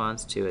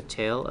corresponds to a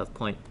tail of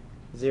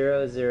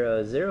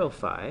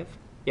 0.0005.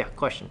 Yeah.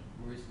 Question.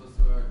 Were we supposed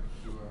to do our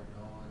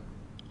null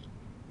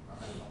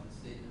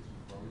statements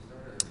before we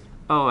started?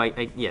 Oh,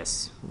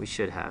 yes, we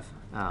should have.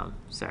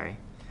 Sorry.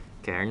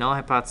 Okay, our null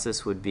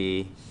hypothesis would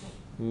be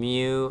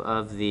mu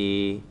of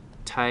the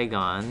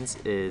Tigons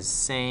is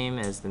same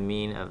as the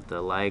mean of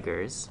the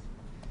Ligers,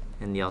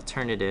 and the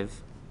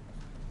alternative,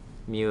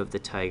 mu of the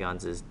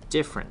Tigons is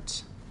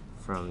different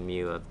from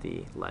mu of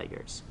the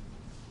Ligers.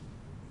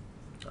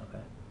 Okay.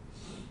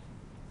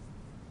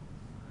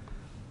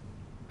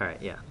 All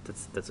right, yeah,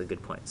 that's a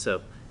good point.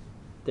 So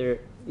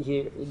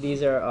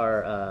these are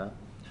our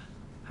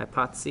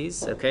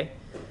hypotheses, okay?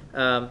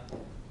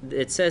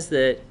 It says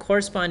the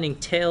corresponding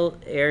tail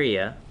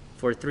area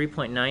for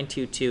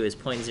 3.922 is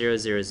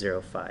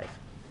 0.0005.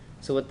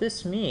 So what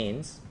this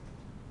means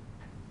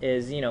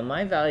is,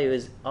 my value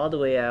is all the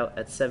way out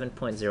at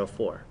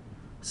 7.04.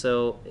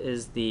 So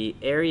is the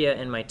area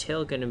in my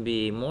tail going to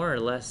be more or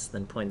less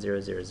than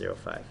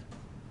 0.0005?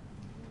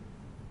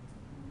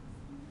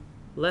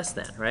 Less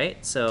than,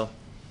 right? So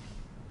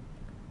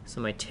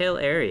my tail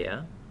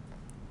area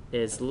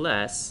is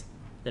less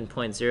than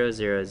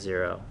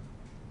 0.0005,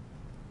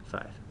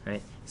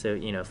 right? So,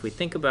 if we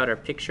think about our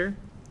picture,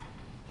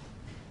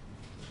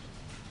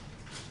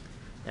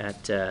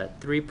 at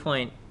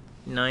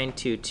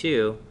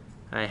 3.922,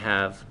 I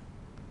have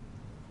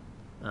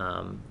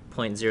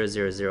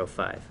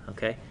 0.0005,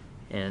 okay?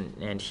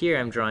 And here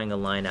I'm drawing a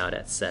line out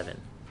at 7.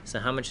 So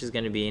how much is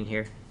going to be in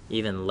here?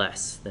 Even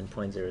less than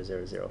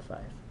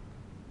 0.0005.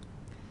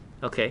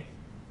 Okay.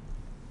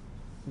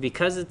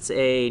 Because it's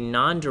a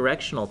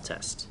non-directional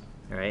test,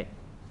 all right?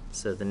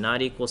 So the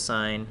not equal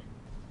sign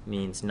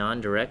means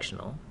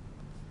non-directional.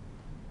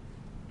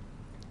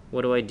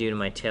 What do I do to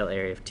my tail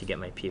area to get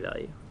my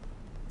p-value?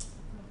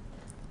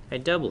 I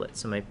double it.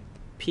 So my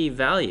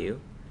p-value,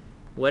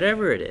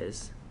 whatever it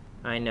is,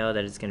 I know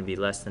that it's going to be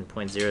less than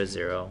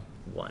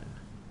 0.001.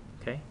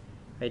 Okay?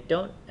 I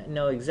don't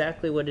know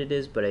exactly what it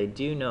is, but I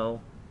do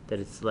know that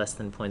it's less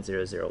than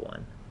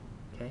 0.001.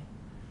 Okay?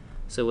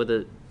 So with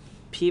a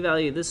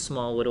p-value this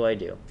small, what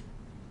do?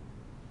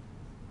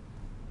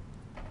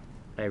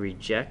 I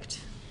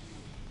reject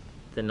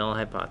the null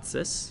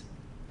hypothesis,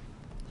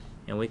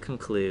 and we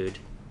conclude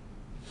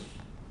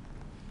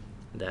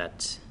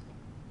that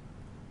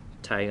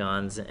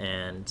Tygons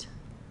and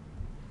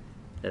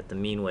that the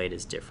mean weight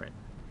is different.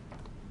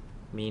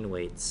 Mean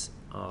weights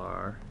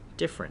are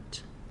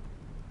different.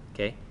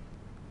 Okay?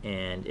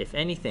 And if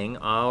anything,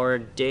 our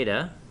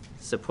data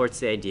supports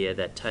the idea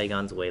that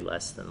Tygons weigh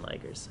less than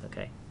Ligers.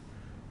 Okay?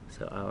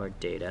 So our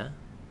data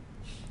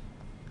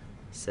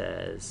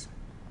says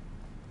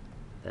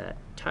that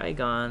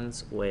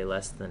Tygons weigh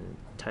less than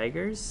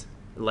Ligers.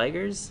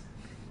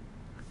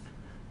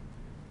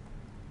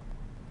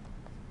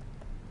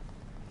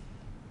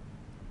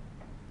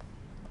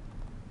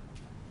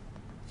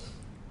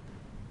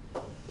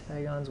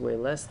 Tygons weigh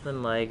less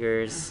than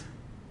Ligers.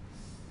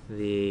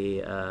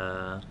 We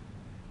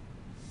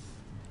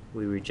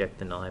reject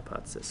the null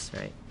hypothesis,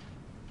 right?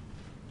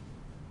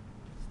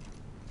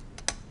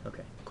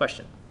 Okay,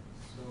 question?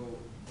 So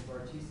if our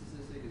T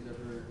statistic is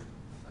ever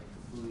like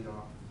completely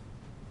off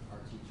our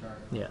T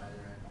chart on Yeah. either end,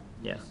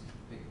 Yeah. just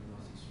pick the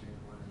most extreme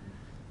one and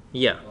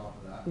Yeah. go off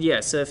of that. Yeah,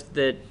 so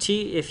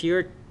if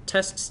your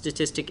test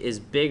statistic is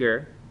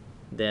bigger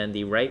than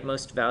the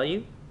rightmost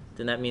value,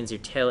 then that means your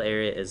tail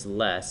area is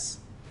less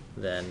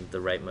than the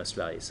rightmost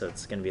value. So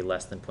it's going to be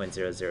less than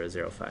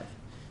 0.0005.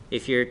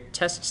 If your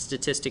test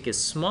statistic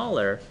is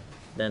smaller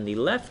than the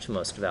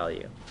leftmost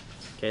value,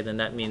 okay, then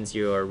that means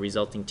your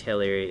resulting tail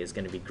area is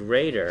going to be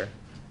greater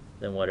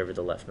than whatever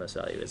the leftmost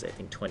value is. I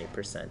think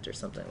 20% or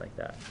something like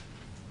that.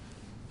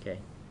 Okay,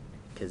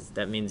 because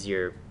that means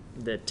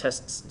the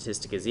test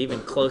statistic is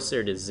even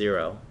closer to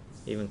 0,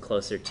 even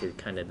closer to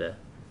kind of the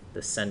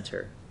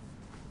center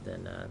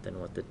than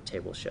what the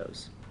table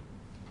shows.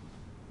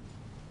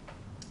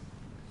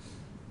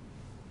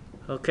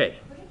 Okay.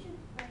 What did you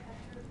write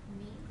after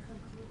mean?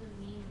 Conclude the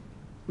mean.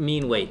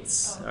 Mean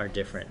weights Oh, are okay.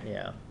 different,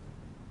 yeah.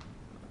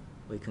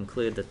 We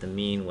conclude that the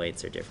mean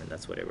weights are different.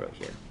 That's what I wrote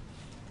here.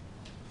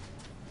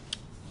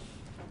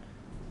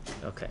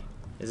 Okay.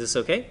 Is this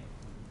okay?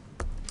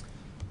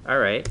 All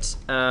right.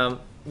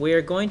 We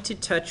are going to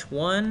touch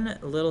one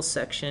little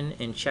section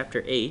in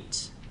Chapter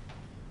 8.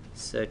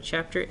 So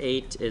Chapter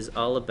 8 is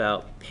all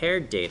about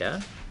paired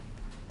data.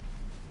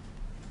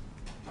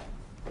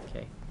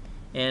 Okay.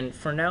 And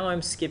for now,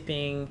 I'm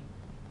skipping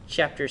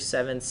Chapter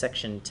 7,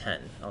 Section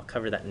 10. I'll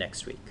cover that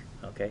next week.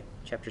 Okay?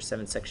 Chapter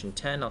 7, Section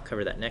 10, I'll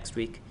cover that next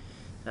week.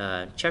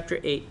 Chapter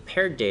 8,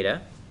 paired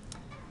data.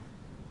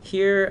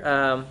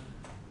 Here,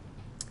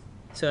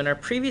 so in our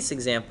previous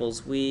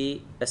examples,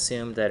 we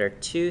assumed that our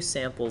two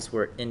samples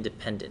were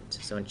independent.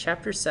 So in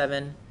Chapter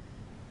 7,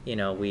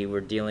 we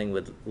were dealing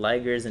with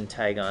Ligers and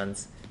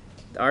Tygons.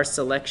 Our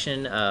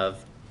selection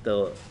of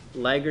the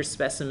Liger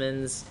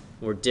specimens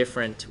were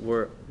different,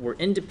 were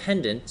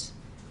independent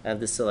of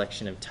the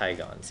selection of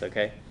Tygons,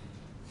 okay?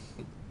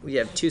 We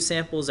have two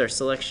samples, our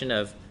selection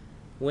of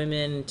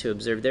women to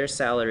observe their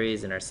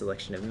salaries and our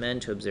selection of men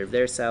to observe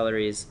their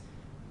salaries.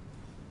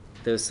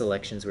 Those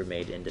selections were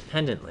made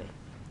independently,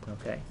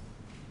 okay?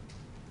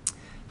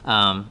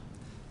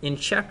 In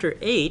Chapter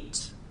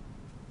 8,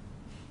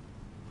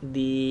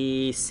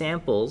 the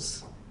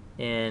samples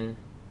in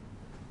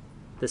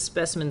the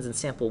specimens in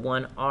Sample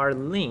 1 are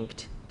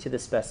linked to the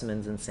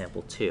specimens in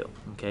Sample 2,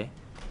 okay?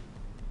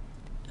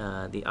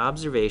 The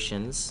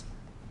observations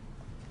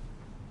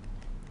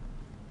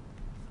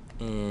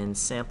in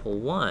Sample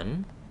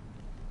 1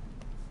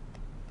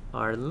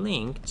 are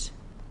linked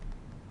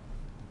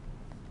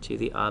to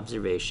the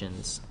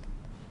observations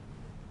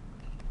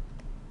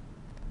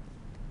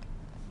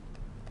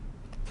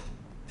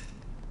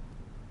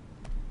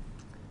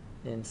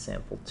in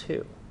sample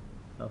 2.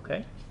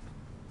 Okay?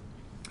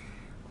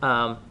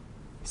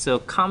 So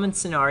common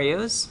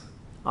scenarios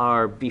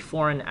are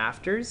before and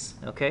afters.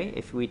 Okay?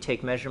 If we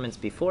take measurements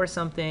before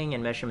something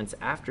and measurements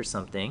after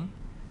something,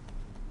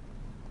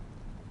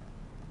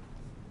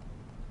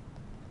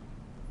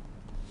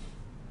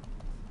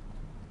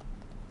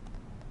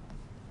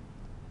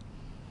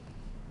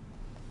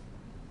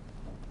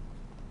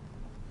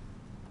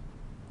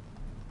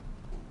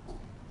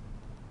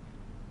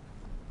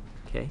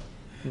 okay,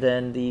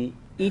 then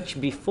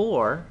each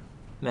before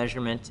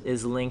measurement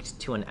is linked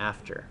to an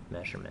after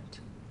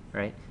measurement,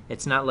 right?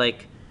 It's not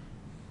like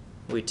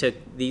we took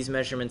these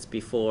measurements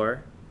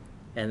before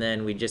and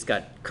then we just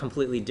got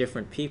completely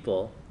different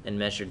people and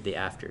measured the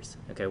afters.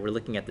 Okay, we're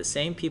looking at the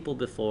same people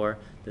before,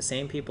 the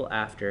same people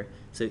after,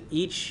 so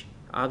each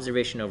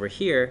observation over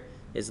here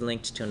is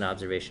linked to an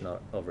observation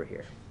over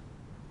here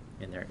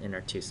in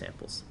our two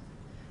samples.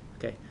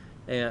 Okay.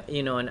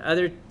 You know, in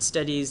other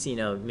studies, you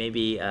know,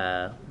 maybe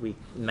we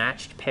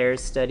matched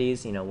pairs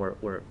studies, you know,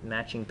 we're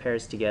matching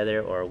pairs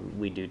together, or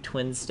we do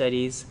twin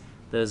studies.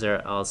 Those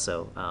are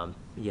also,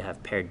 you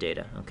have paired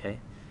data, okay?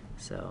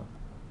 So,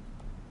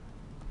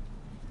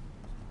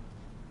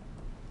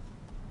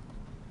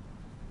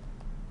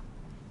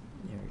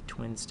 your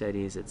twin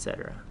studies,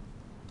 etc.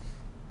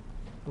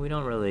 We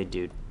don't really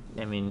do,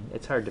 I mean,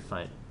 it's hard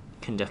to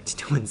conduct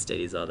twin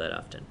studies all that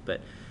often,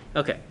 but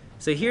okay.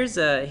 So here's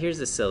a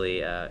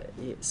silly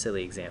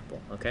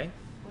example. Okay.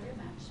 What are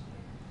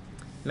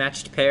Matched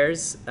matched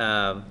pairs?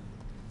 pairs.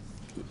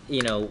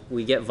 You know,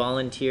 we get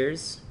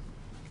volunteers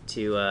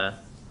to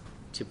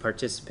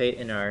participate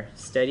in our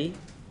study,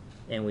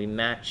 and we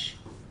match.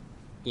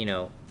 You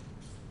know,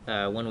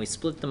 when we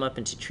split them up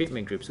into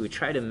treatment groups, we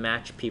try to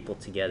match people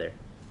together,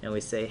 and we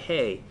say,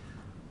 hey,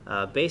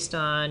 based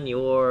on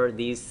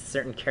these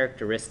certain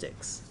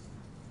characteristics,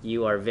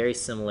 you are very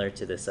similar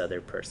to this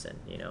other person.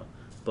 You know.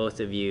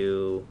 Both of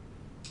you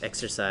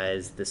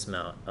exercise this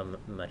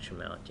much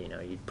amount. You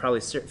know, you'd probably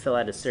fill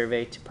out a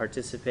survey to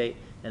participate,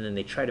 and then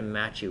they try to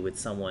match you with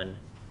someone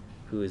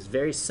who is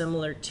very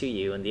similar to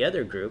you in the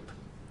other group.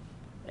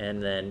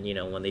 And then, you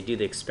know, when they do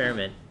the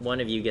experiment,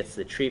 one of you gets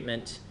the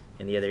treatment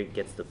and the other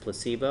gets the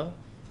placebo,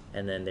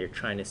 and then they're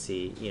trying to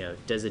see, you know,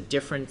 does a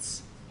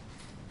difference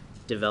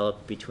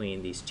develop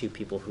between these two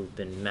people who've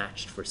been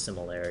matched for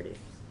similarity?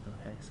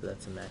 Okay, so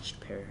that's a matched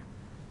pair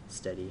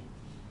study.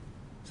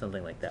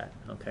 Something like that,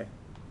 okay?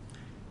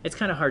 It's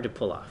kind of hard to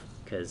pull off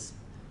because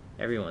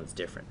everyone's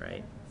different,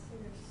 right? So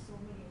there's so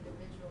many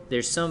individuals.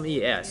 There's so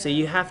many, yeah. So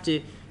you have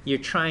to, you're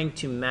trying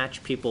to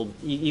match people.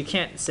 You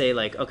can't say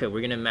like, okay,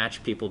 we're gonna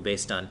match people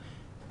based on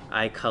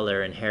eye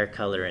color and hair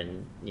color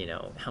and, you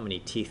know, how many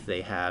teeth they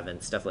have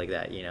and stuff like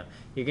that, you know.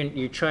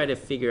 You try to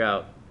figure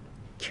out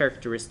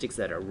characteristics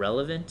that are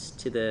relevant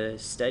to the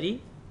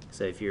study.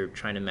 So if you're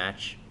trying to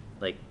match,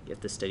 like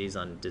if the study's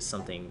on, does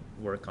something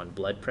work on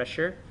blood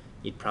pressure,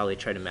 you'd probably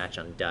try to match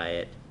on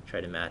diet,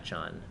 try to match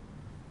on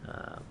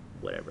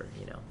whatever,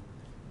 you know.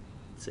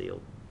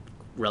 So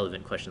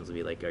relevant questions will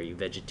be like, are you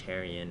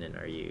vegetarian, and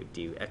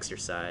do you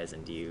exercise,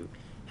 and do you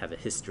have a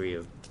history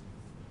of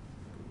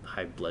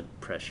high blood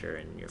pressure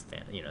in your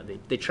family? You know,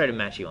 they try to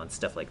match you on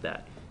stuff like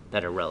that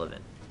are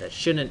relevant, that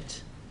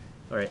shouldn't,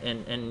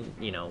 and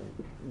you know,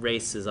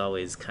 race is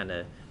always kind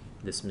of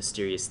this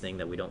mysterious thing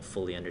that we don't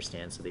fully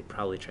understand, so they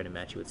probably try to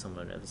match you with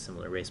someone of a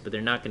similar race, but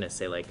they're not going to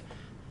say like,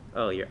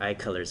 oh, your eye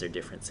colors are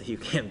different, so you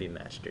can't be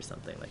matched or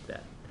something like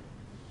that.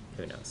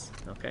 Who knows?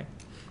 Okay.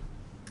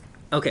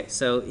 Okay,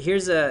 so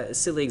here's a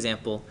silly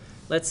example.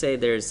 Let's say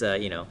there's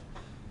you know,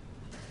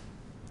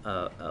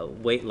 a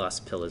weight loss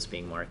pill is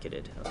being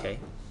marketed. Okay.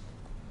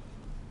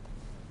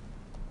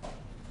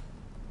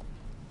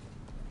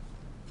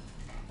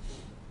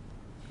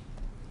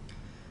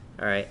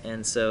 All right,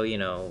 and so, you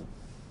know,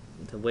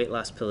 the weight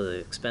loss pill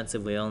is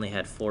expensive. We only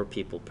had 4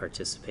 people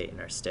participate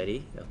in our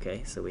study.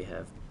 Okay, so we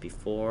have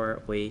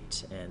before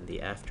weight and the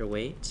after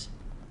weight.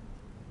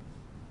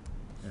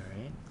 All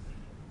right.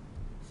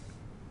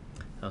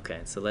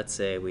 Okay, so let's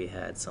say we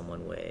had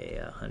someone weigh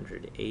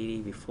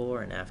 180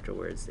 before, and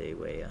afterwards they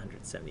weigh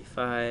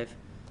 175,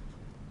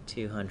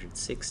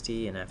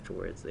 260, and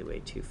afterwards they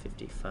weigh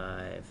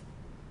 255,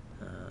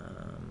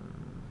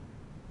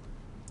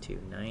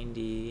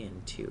 290,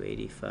 and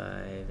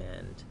 285,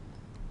 and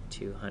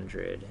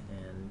 200,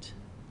 and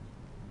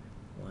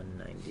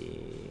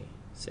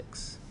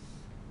 196.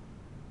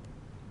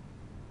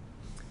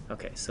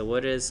 Okay, so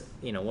what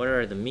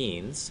are the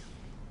means?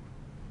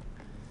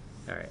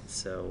 All right,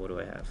 so what do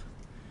I have?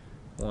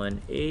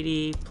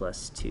 180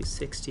 plus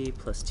 260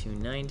 plus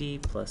 290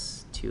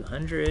 plus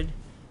 200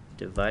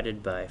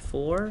 divided by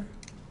 4.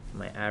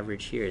 My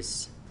average here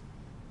is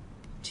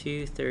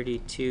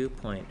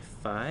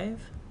 232.5.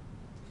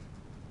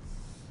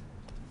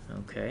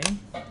 Okay.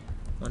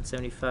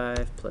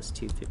 175 plus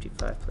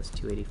 255 plus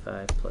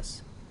 285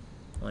 plus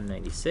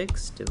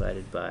 196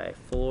 divided by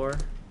 4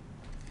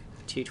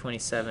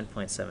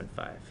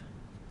 227.75.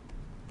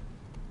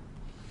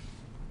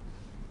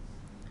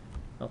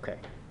 Okay.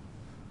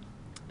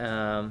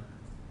 All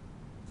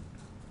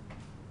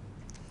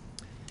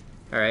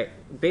right,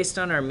 based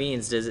on our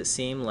means, does it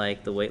seem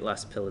like the weight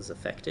loss pill is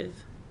effective?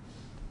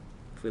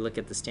 If we look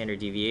at the standard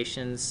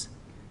deviations,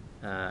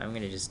 I'm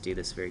going to just do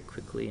this very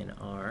quickly in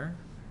R,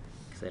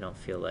 because I don't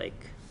feel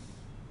like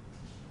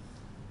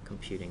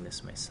computing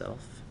this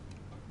myself.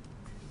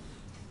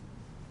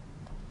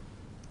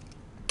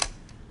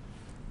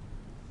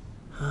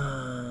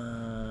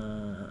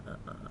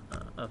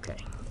 Okay.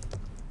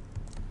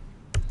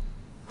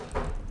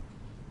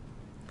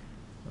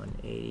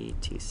 180,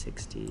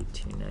 260,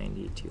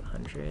 290,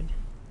 200.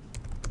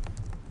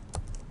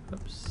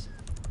 Oops.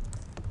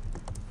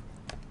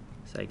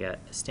 So I got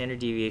a standard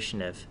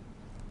deviation of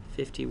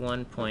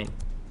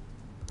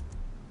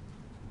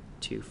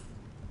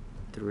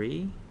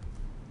 51.23.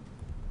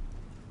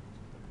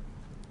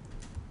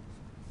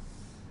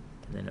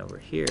 And then over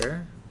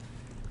here,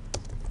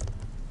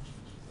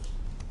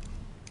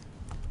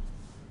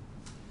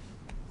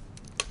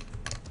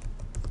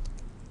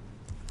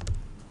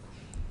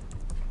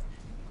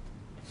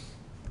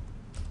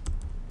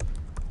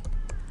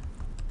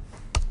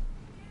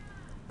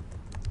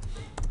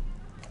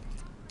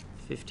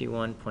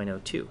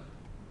 .02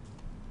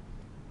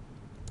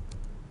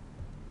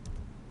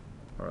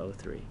 or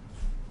 03.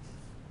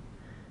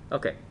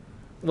 Okay,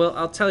 well,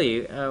 I'll tell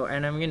you,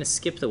 and I'm going to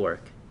skip the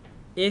work.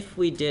 If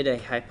we did a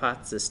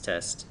hypothesis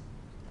test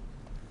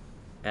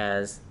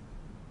as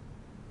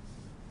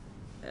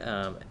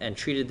and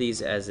treated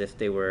these as if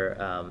they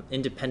were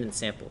independent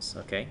samples,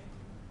 okay?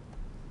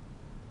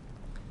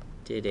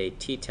 Did a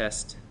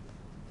t-test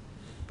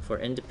for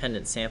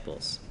independent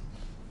samples.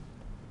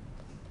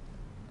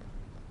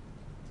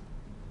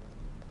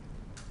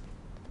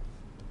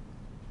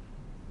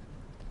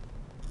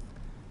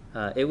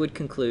 It would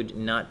conclude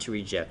not to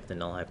reject the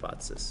null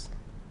hypothesis.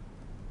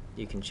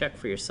 You can check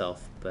for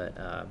yourself, but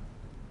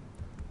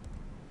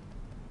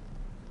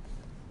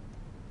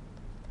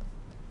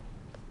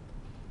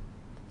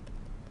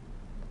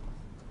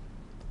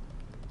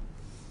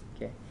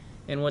okay.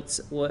 And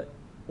what's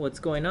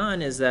going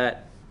on is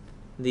that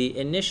the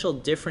initial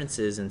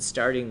differences in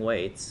starting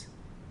weights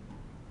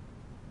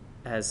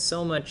has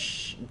so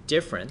much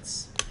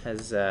difference,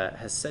 has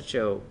such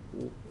a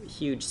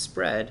huge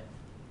spread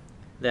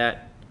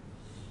that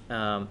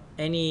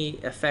any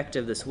effect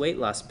of this weight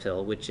loss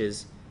pill, which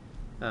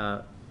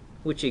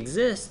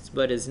exists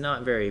but is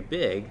not very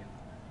big,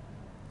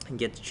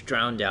 gets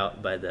drowned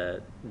out by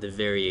the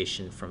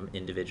variation from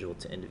individual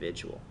to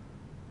individual.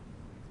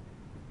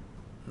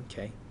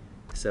 Okay,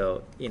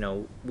 so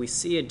we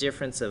see a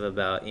difference of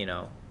about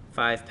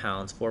 5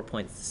 pounds,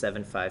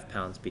 4.75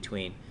 pounds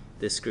between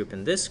this group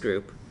and this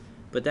group,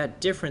 but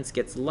that difference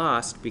gets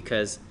lost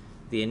because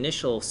the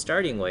initial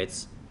starting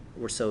weights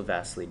were so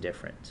vastly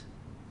different.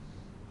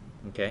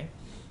 Okay,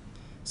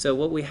 so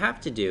what we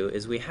have to do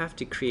is we have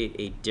to create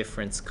a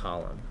difference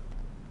column.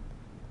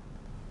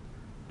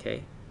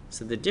 Okay,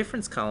 so the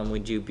difference column we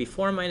do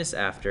before minus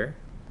after.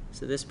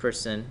 So this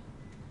person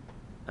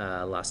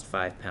lost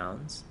 5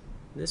 pounds,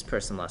 this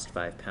person lost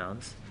 5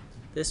 pounds,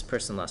 this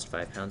person lost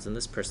 5 pounds, and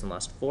this person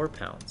lost 4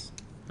 pounds.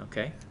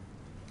 Okay,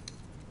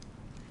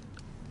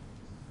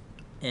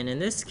 and in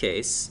this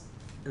case,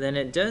 then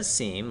it does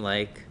seem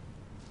like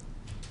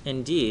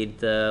indeed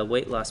the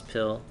weight loss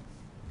pill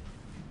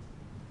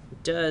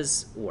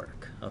does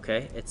work.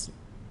 Okay,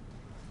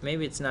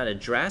 maybe it's not a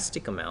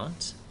drastic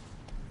amount,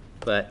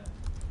 but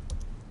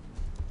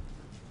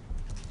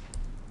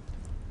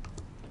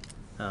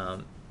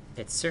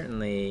it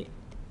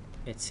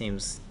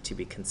seems to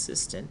be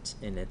consistent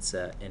in its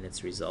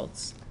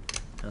results.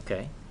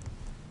 Okay.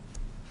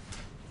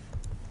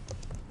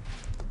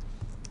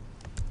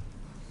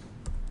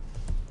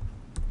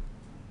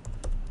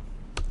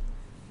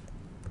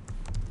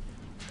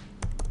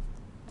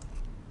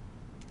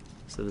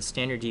 So the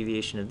standard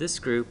deviation of this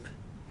group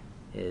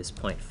is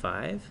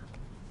 0.5.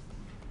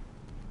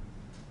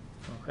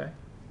 Okay.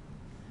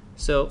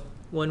 So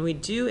when we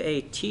do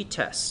a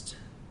t-test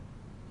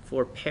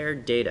for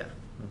paired data,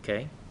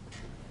 okay,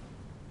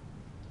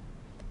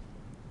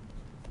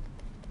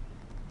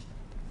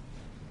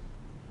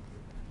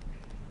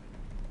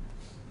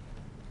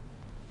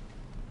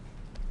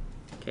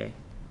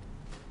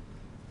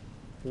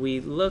 we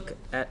look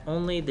at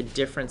only the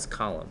difference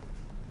column.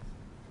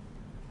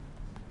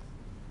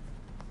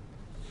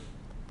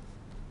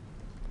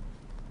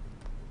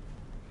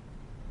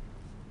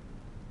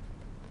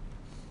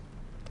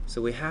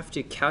 So we have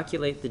to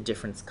calculate the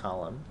difference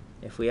column.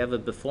 If we have a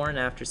before and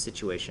after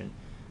situation,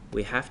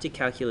 we have to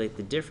calculate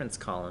the difference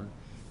column,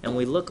 and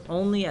we look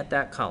only at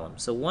that column.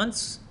 So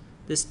once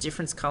this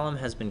difference column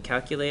has been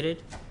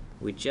calculated,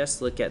 we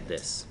just look at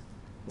this.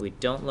 We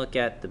don't look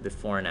at the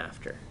before and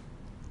after.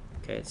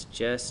 Okay, it's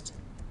just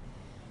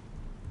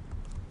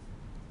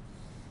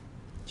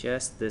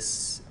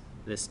this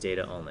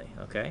data only.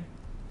 Okay.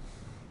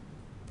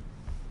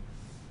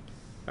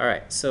 All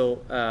right. So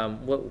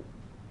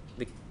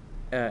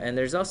and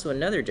there's also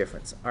another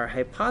difference. Our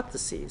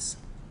hypotheses,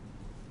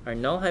 our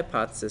null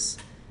hypothesis,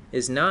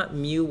 is not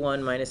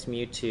mu1 minus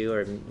mu2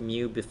 or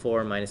mu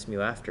before minus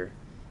mu after.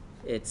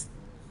 It's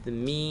the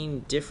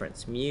mean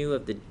difference. Mu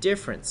of the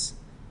difference.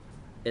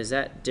 Is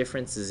that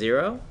difference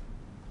 0?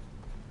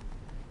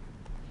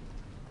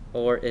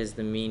 Or is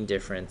the mean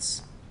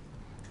difference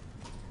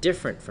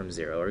different from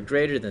 0 or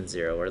greater than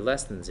 0 or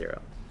less than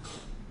 0?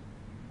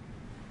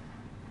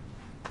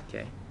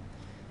 Okay.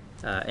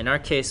 In our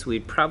case,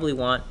 we'd probably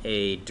want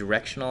a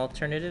directional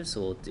alternative,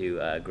 so we'll do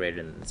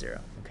greater than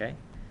 0, okay?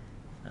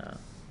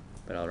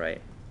 But I'll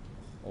write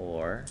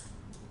or.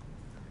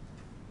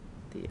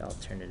 The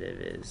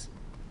alternative is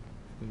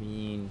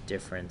mean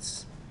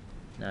difference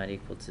not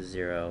equal to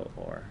 0,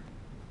 or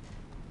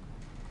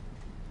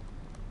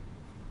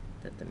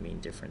that the mean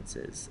difference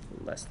is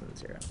less than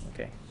 0,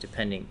 okay?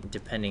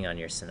 Depending on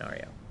your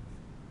scenario.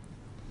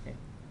 Okay.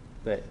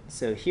 But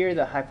so here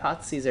the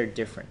hypotheses are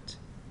different.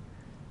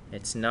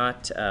 It's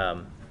not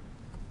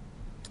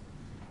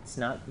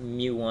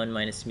mu1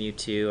 minus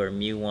mu2 or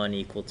mu1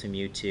 equal to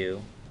mu2.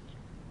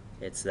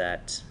 It's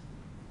that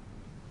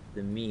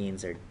the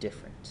means are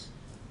different.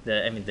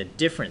 The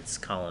difference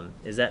column,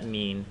 is that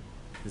mean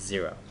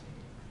 0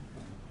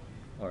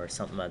 or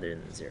something other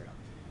than 0?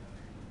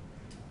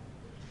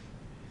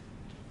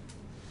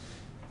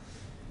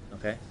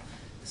 Okay,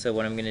 so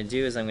what I'm going to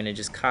do is I'm going to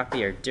just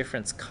copy our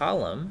difference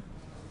column,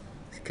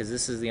 because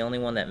this is the only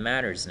one that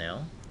matters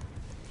now.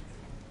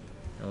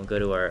 And we'll go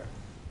to our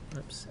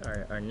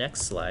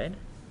next slide.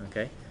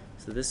 Okay,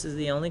 so this is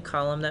the only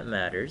column that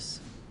matters.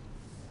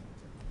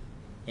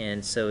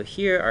 And so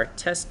here our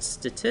test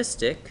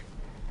statistic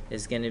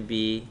is going to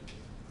be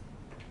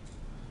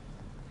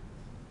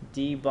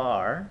d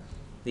bar,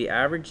 the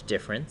average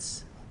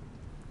difference,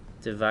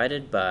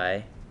 divided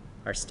by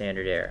our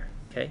standard error.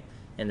 Okay,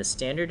 and the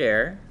standard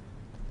error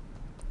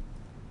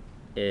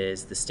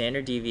is the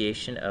standard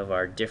deviation of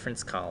our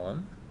difference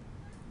column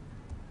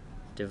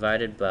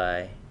divided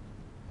by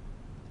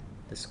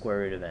the square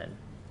root of n.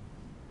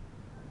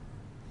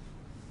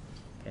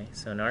 Okay,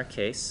 so in our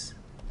case,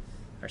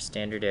 our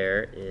standard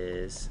error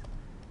is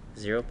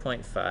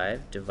 0.5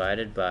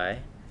 divided by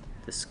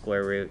the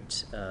square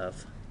root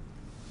of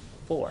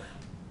 4.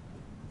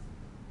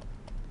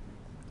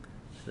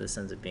 So this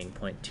ends up being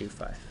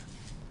 0.25.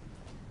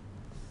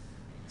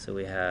 So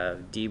we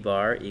have d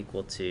bar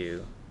equal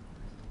to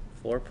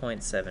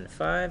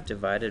 4.75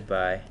 divided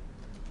by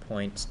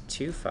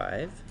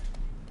 0.25.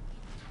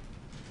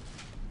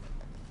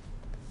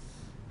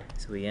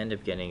 So we end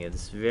up getting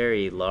this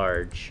very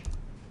large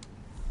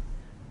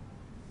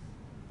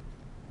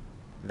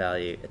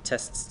value, a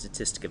test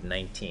statistic of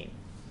 19.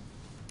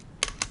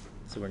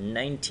 So we're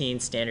 19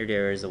 standard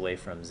errors away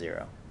from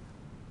 0.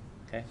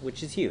 Okay,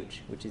 which is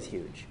huge,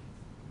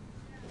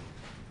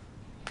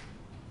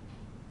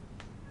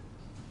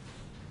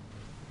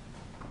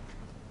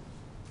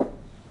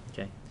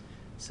 Okay,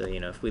 so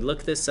if we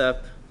look this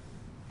up,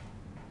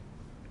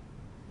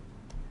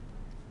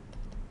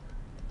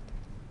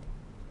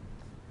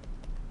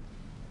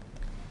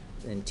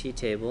 in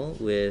t-table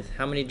with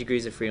how many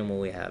degrees of freedom will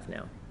we have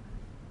now?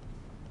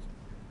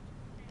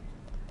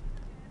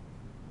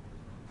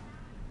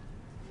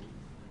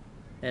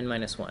 N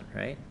minus 1,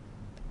 right?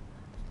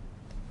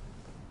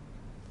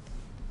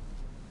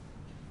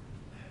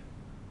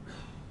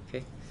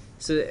 Okay,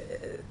 so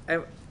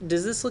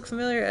does this look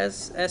familiar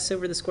as s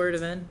over the square root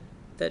of n?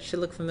 That should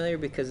look familiar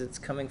because it's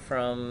coming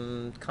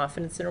from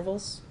confidence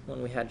intervals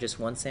when we had just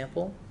one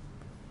sample.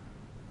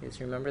 You guys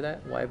remember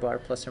that? Y bar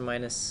plus or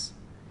minus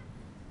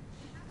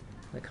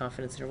the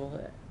confidence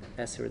interval,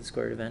 s over the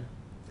square root of n.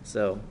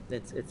 So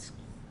it's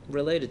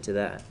related to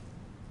that.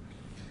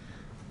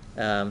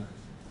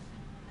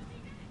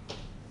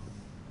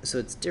 So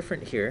it's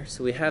different here.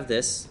 So we have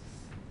this,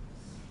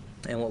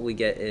 and what we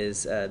get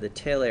is the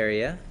tail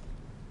area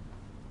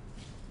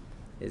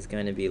is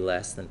going to be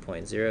less than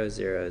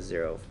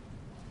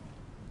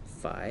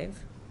 0.0005.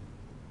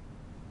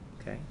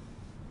 Okay.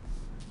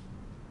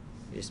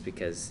 Just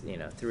because,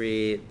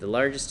 3, the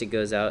largest it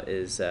goes out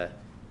is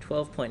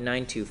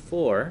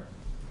 12.924,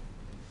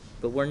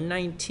 but we're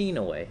 19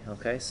 away,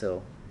 okay?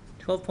 So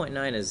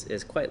 12.9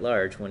 is quite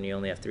large when you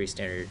only have 3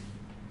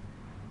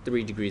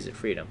 degrees of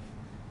freedom,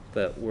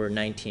 but we're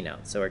 19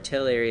 out. So our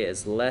tail area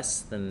is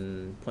less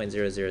than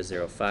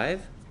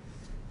 0.0005,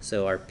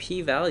 so our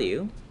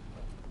p-value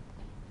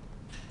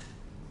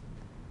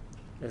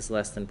is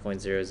less than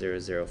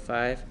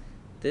 0.0005.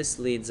 This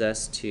leads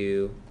us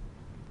to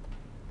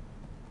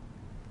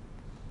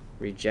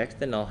reject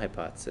the null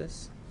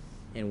hypothesis,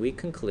 and we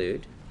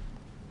conclude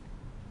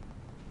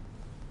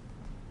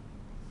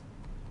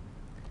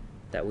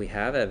that we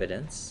have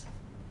evidence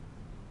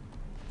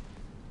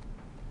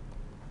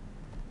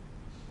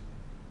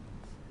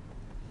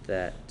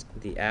that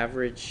the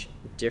average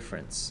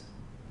difference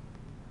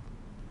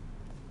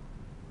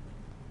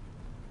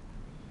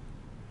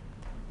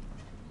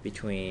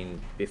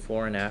between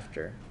before and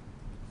after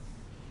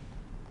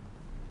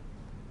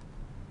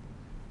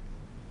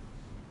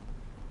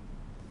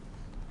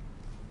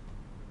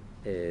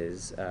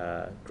is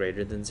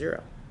greater than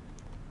 0.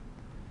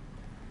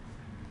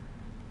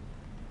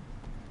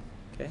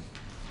 Okay,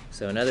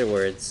 so in other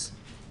words,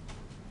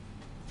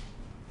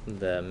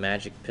 the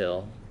magic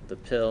pill, the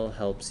pill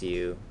helps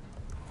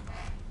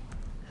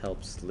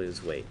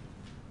lose weight.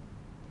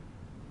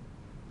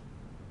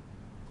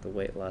 The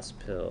weight loss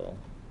pill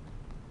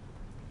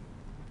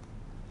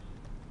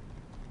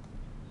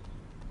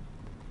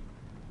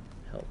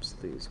helps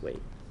lose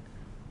weight.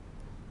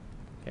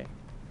 Okay.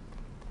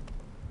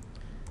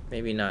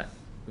 Maybe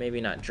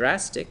not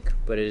drastic,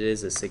 but it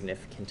is a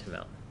significant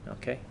amount.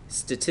 Okay?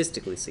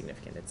 Statistically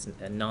significant. It's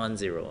a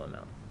non-zero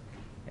amount,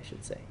 I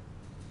should say.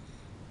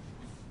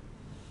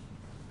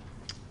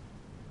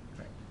 All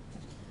right.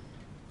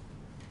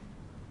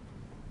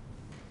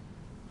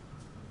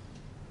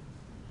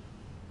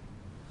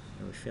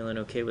 Are we feeling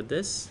okay with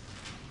this?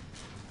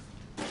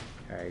 All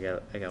right,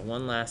 I got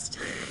one last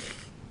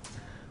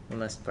one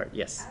last part.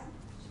 Yes.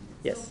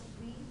 Yes. So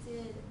we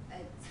did a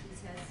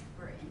t-test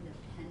for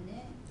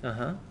independent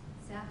Uh-huh.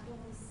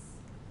 samples.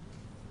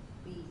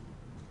 We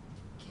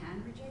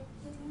can reject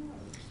them or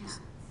we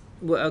can't?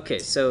 Well, okay,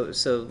 so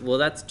well,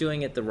 that's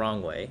doing it the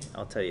wrong way.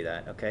 I'll tell you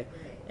that, okay?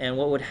 Right. And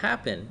what would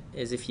happen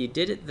is if you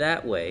did it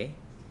that way,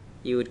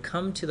 you would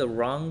come to the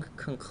wrong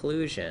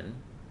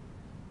conclusion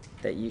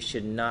that you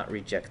should not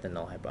reject the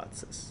null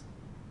hypothesis.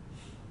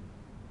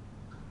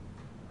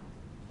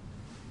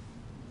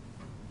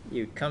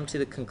 You'd come to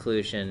the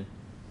conclusion,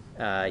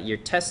 your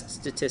test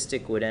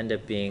statistic would end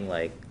up being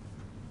like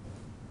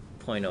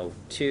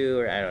 0.02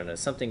 or I don't know,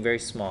 something very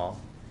small.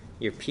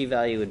 Your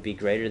p-value would be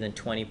greater than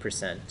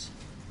 20%,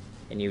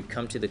 and you would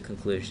come to the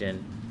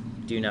conclusion,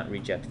 do not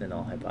reject the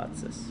null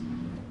hypothesis,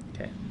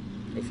 okay,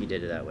 if you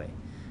did it that way.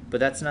 But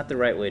that's not the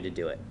right way to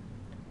do it,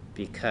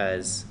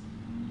 because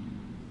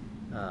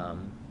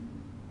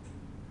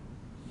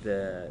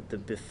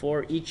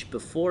each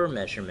before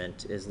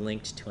measurement is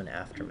linked to an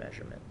after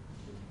measurement.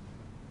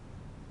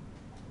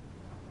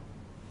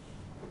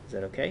 Is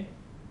that okay?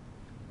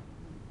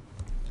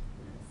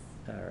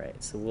 All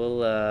right, so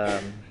we'll,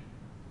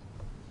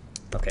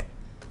 okay.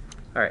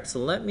 All right, so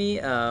let me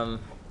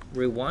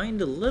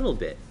rewind a little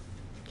bit,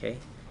 okay,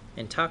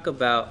 and talk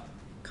about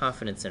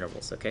confidence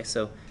intervals, okay?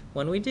 So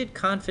when we did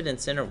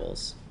confidence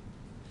intervals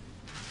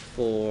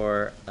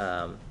for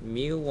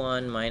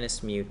mu1 minus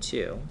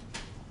mu2,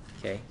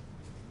 okay,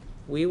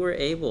 we were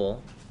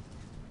able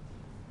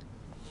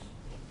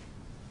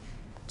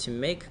to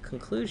make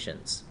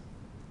conclusions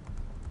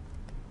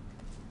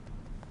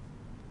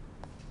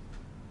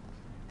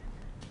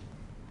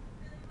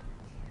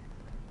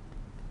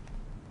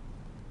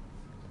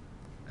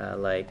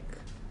like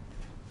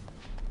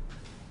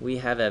we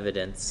have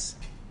evidence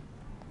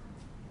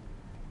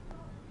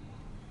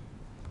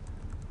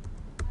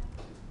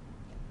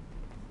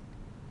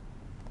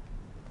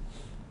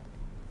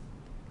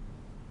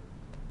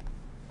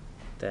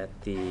that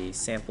the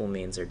sample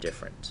means are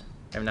different.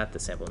 Or not the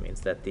sample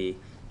means, that the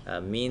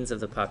means of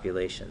the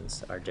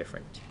populations are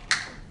different.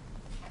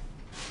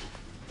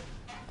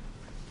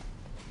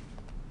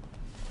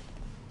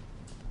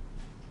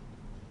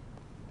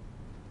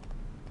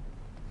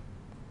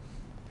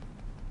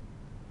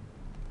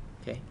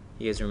 Okay,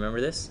 you guys remember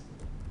this?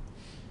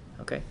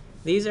 Okay,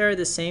 these are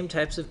the same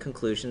types of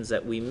conclusions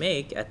that we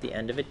make at the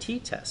end of a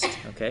t-test,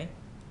 okay?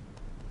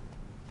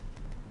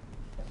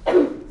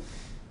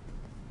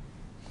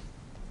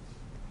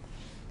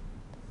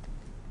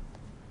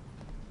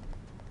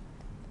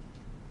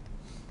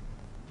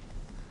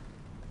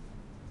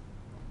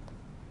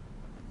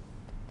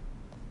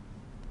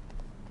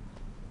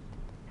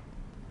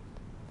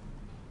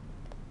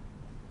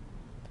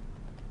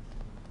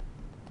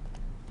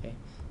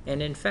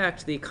 And in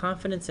fact, the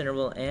confidence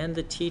interval and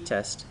the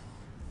t-test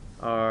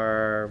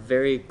are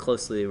very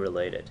closely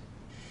related.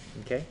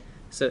 Okay?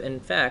 So in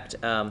fact,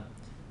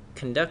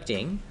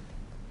 conducting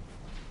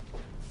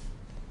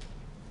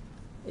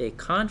a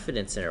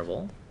confidence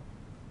interval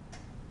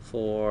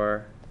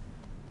for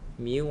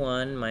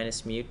mu1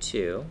 minus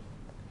mu2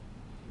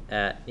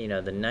 at the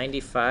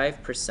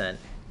 95%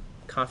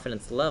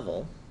 confidence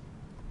level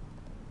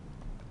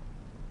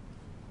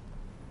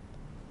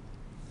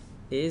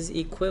is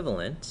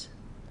equivalent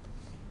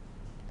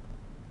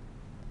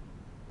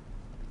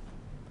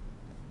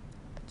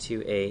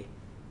to a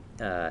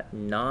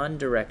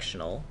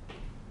non-directional,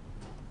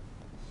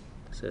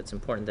 so it's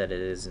important that it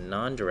is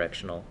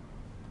non-directional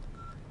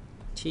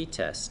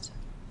t-test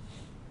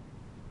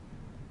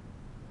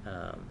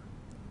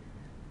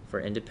for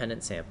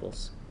independent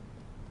samples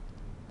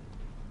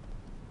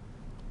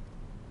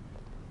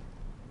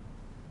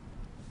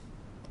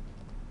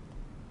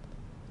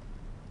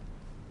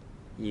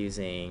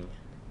using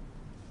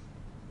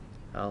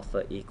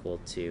alpha equal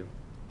to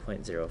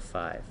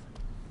 0.05.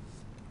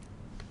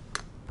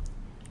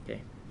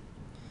 Okay,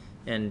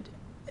 and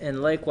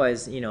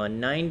likewise, a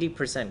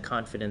 90%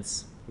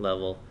 confidence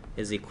level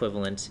is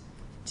equivalent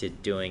to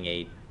doing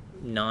a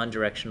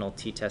non-directional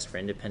t-test for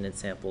independent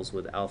samples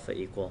with alpha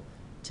equal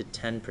to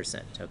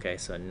 10%. Okay,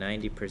 so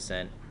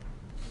 90%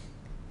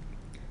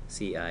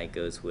 CI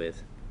goes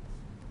with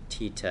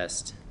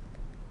t-test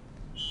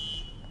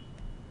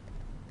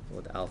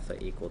with alpha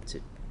equal to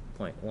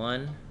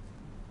 0.1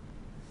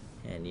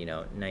 and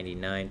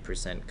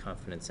 99%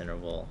 confidence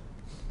interval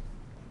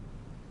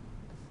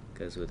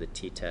goes with a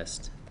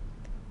t-test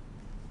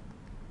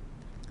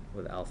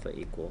with alpha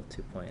equal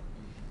to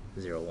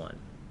 0.01.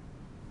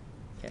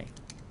 Okay.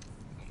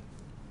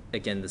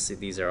 Again,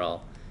 these are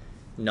all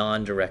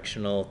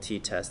non-directional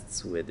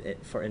t-tests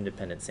for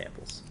independent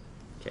samples.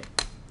 Okay.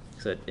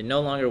 So it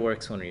no longer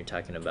works when you're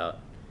talking about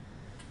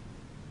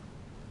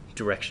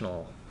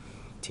directional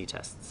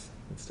t-tests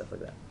and stuff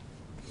like that.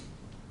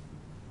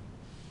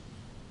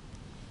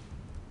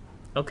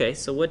 Okay,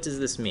 so what does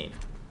this mean?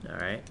 All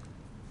right.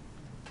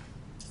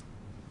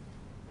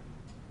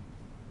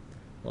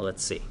 Well,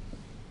 let's see.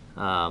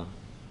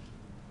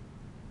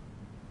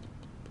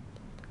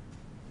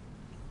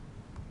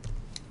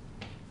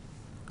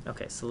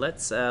 Okay, so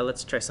let's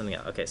try something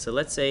out. Okay, so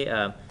let's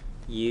say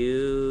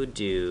you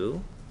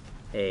do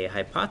a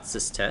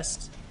hypothesis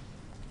test.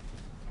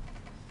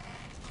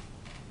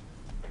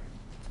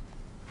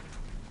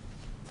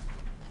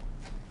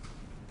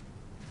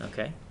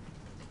 Okay.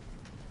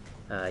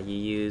 You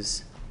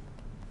use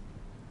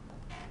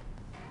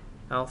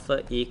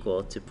alpha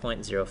equal to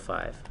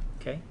 0.05.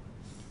 Okay.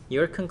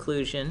 Your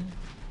conclusion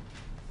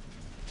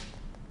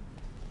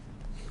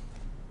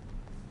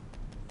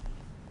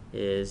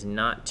is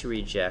not to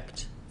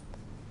reject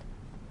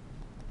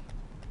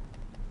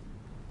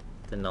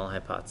the null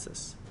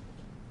hypothesis.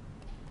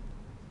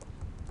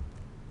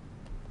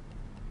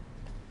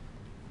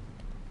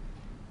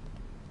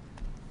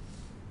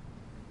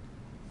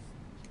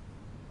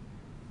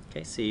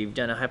 Okay, so you've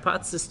done a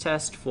hypothesis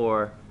test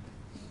for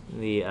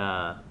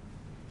the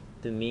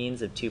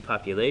means of two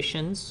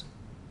populations.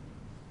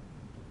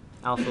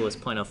 Alpha was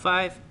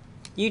 0.05.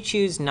 You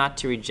choose not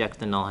to reject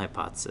the null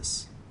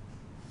hypothesis.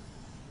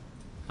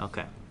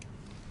 Okay.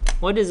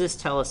 What does this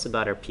tell us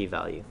about our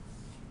p-value?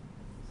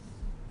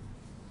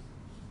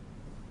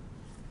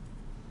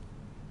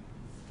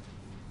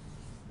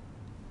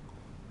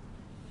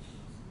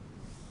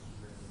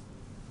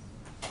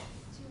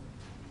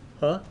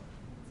 Huh?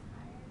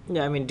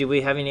 Yeah, I mean, do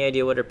we have any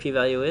idea what our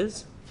p-value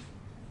is?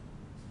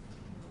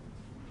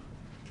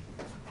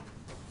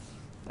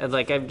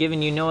 I've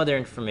given you no other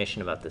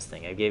information about this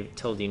thing.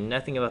 Told you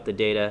nothing about the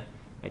data.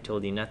 I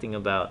told you nothing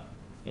about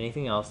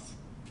anything else.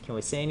 Can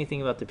we say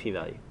anything about the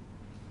p-value?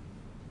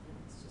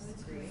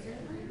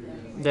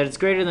 That it's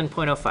greater than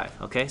 0.05.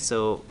 Okay,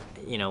 so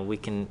we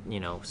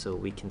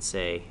can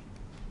say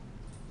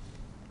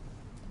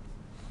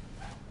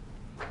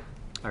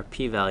our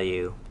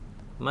p-value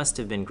must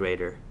have been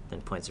greater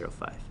than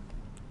 0.05.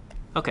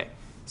 Okay,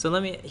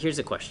 so here's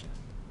a question.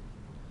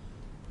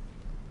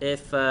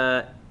 If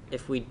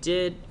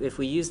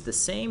we used the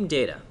same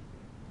data,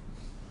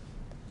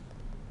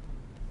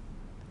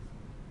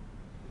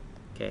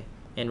 okay,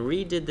 and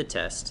redid the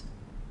test,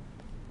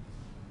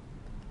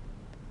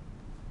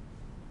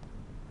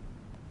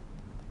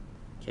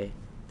 okay,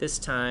 this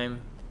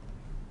time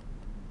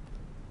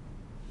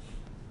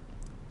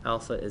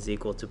alpha is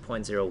equal to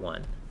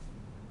 0.01,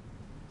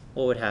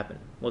 what would happen?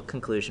 What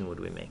conclusion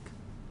would we make?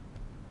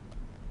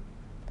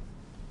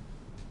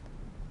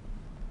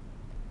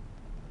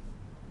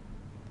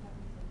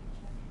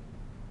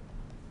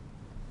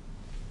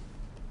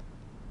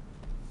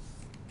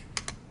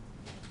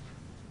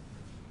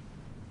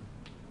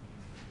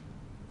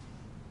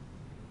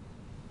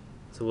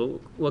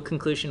 So what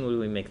conclusion would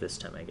we make this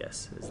time, I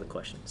guess, is the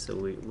question. So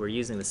we're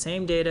using the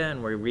same data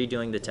and we're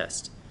redoing the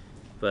test.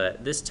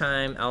 But this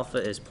time, alpha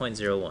is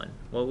 0.01.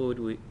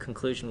 What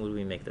conclusion would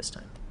we make this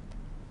time?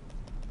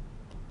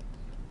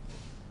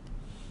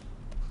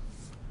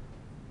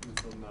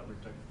 Still not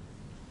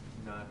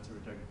to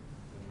reject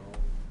the null,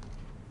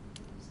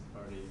 because it's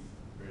already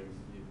greater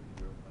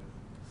than 0.05.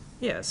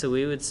 Yeah, so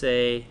we would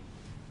say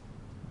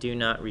do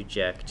not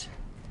reject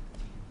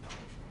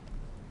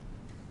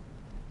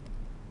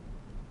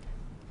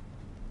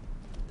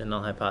the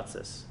null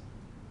hypothesis.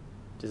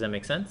 Does that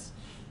make sense?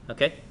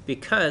 Okay,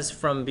 because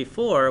from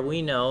before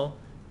we know,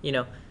 we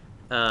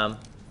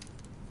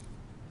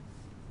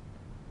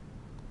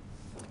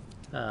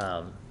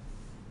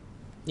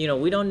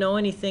don't know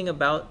anything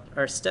about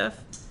our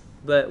stuff,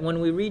 but when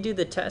we redo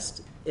the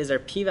test, is our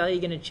p-value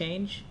going to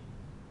change?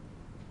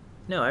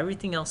 No,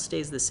 everything else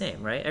stays the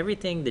same, right?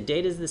 The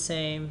data is the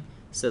same,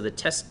 so the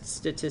test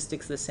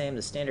statistics the same,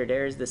 the standard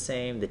error is the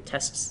same, the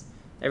tests,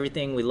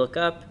 everything we look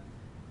up,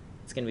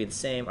 it's going to be the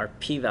same. Our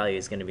p-value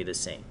is going to be the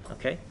same,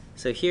 okay?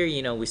 So here,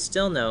 we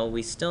still know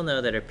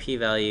that our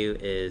p-value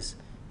is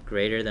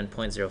greater than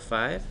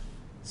 0.05,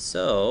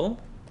 so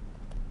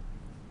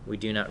we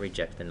do not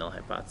reject the null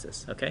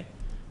hypothesis, okay?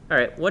 All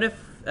right, what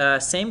if,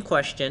 same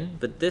question,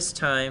 but this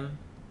time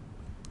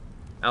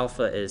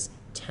alpha is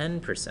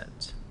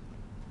 10%?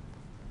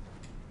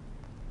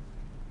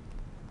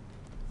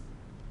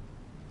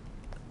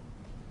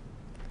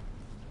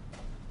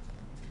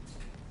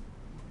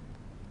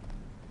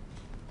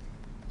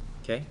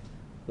 Okay,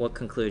 what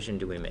conclusion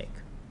do we make?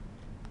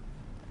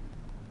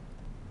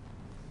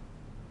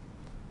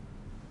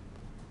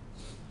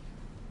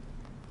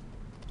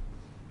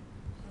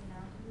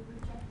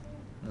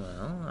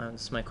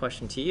 This is my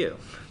question to you.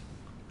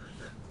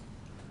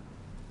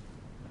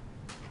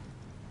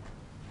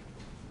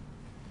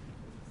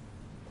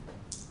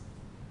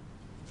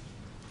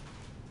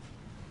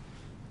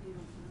 You don't know.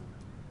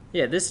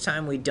 Yeah, this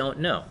time we don't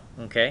know,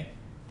 okay?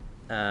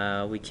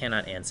 We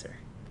cannot answer.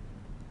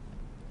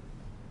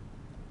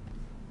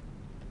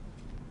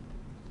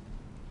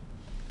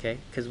 Okay,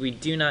 because we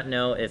do not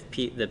know if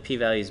the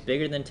p-value is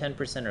bigger than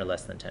 10% or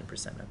less than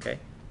 10%, okay?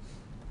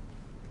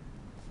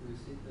 Do we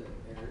see the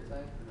error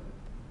type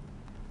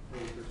or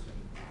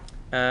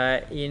no?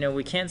 40%. You know,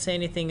 we can't say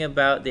anything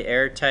about the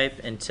error type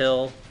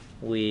until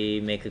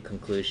we make a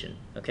conclusion,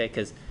 okay?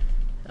 Because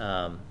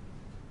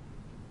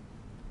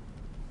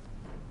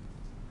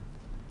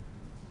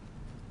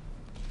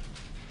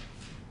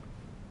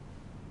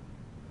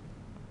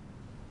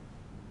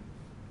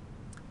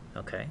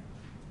okay.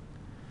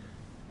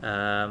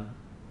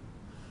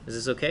 Is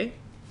this okay?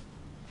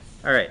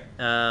 All right.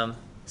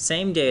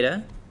 Same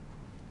data.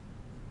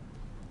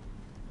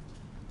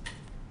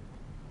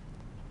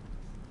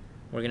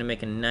 We're going to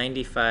make a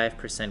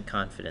 95%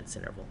 confidence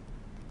interval.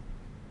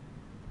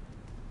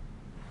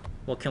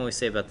 What can we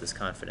say about this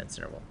confidence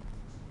interval?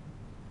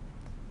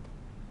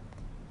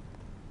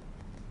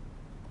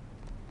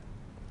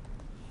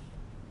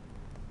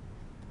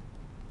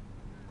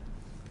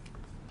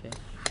 Okay.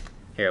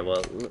 Here,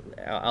 well,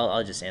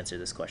 I'll just answer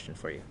this question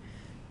for you.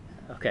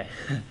 Okay.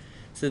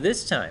 So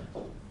this time,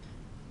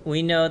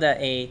 we know that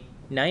a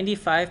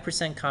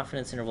 95%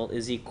 confidence interval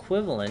is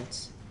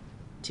equivalent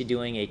to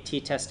doing a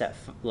t-test at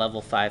level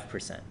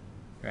 5%,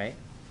 right?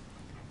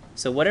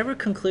 So whatever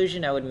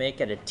conclusion I would make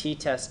at a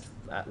t-test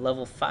at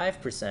level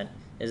 5%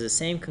 is the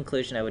same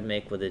conclusion I would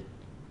make with a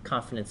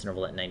confidence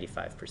interval at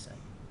 95%.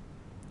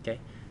 Okay?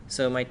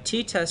 So my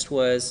t-test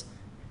was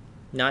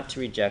not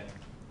to reject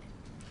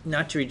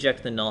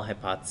the null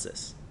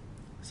hypothesis.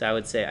 So I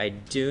would say I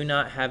do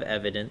not have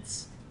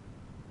evidence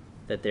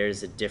that there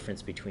is a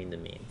difference between the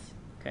means.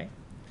 Okay?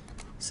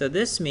 So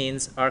this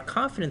means our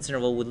confidence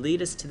interval would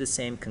lead us to the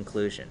same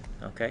conclusion.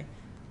 Okay?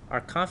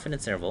 Our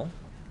confidence interval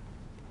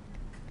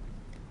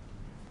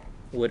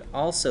would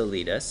also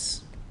lead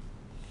us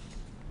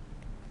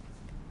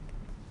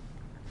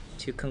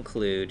to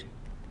conclude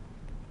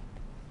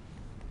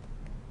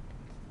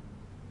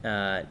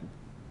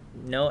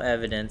no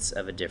evidence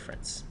of a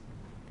difference.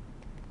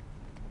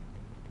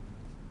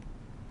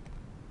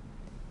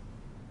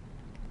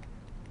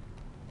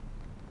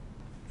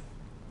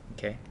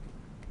 Okay?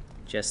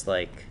 Just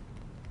like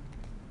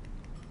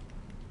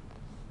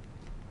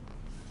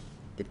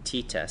the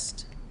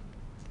t-test.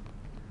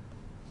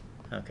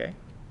 Okay?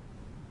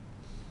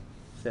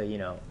 So, you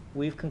know,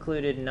 we've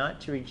concluded not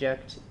to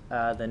reject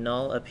the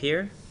null up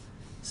here,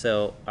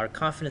 so our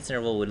confidence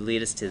interval would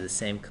lead us to the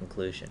same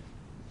conclusion.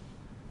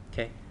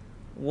 Okay?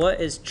 What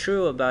is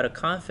true about a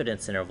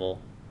confidence interval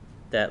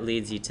that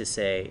leads you to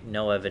say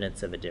no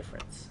evidence of a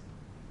difference?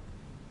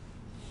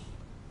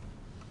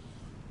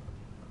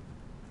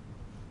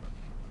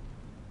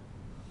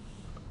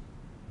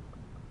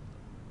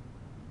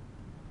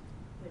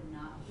 Would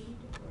not lead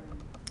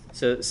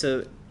or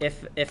So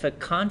if a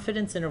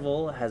confidence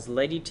interval has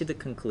led you to the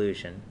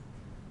conclusion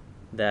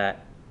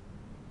that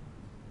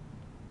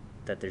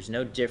there's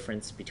no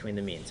difference between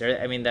the means, or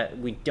I mean that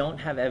we don't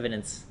have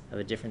evidence of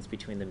a difference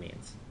between the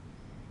means,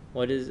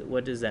 what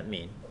does that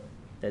mean?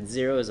 That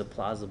 0 is a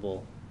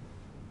plausible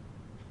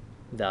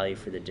value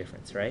for the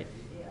difference, right?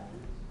 yeah.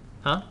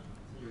 Huh?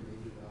 Your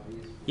major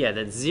values. Yeah,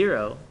 that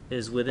 0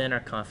 is within our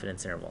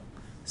confidence interval.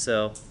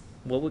 So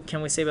what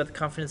can we say about the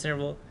confidence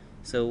interval?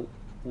 So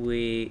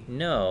we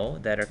know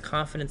that our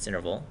confidence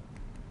interval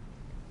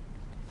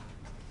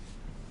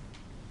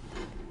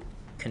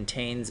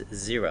contains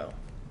 0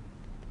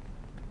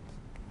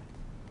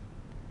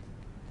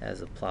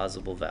 as a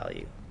plausible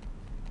value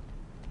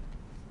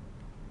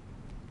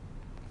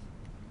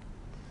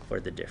for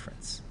the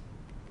difference.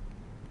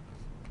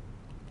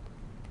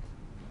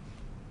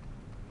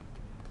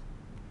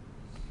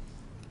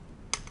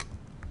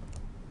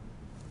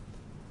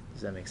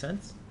 Does that make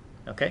sense?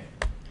 Okay.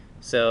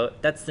 So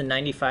that's the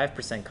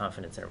 95%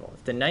 confidence interval.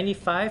 If the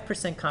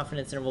 95%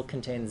 confidence interval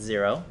contains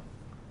 0,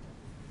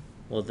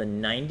 will the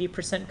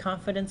 90%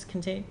 confidence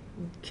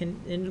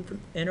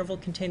interval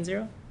contain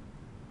 0?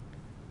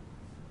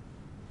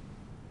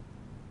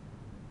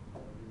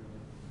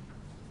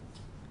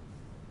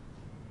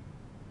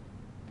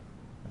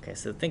 Okay,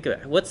 so think about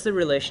it. What's the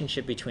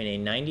relationship between a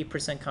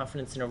 90%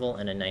 confidence interval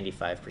and a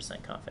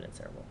 95% confidence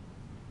interval?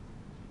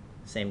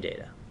 Same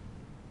data.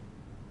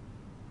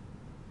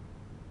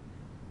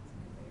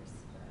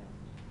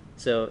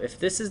 So if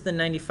this is the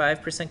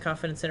 95%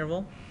 confidence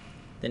interval,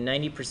 the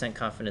 90%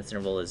 confidence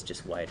interval is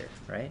just wider,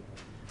 right?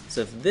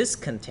 So if this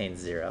contains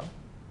 0,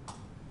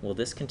 will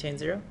this contain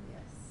 0?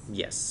 Yes.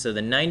 Yes. So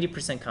the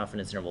 90%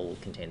 confidence interval will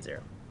contain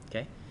 0.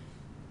 Okay?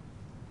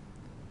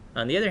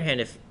 On the other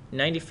hand, if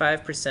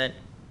 95%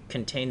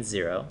 contains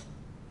 0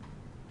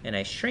 and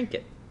I shrink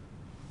it,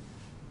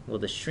 will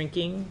the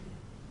shrinking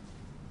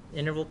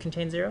interval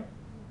contain 0?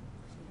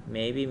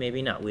 Maybe,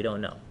 maybe not. We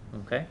don't know.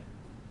 Okay?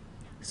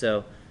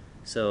 So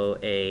So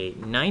a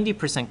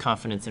 90%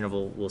 confidence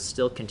interval will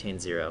still contain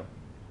 0.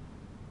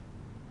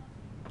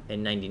 A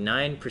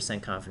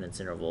 99% confidence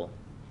interval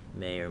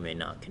may or may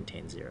not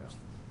contain 0.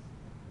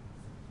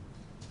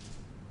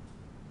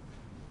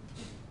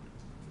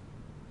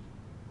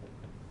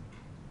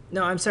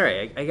 No, I'm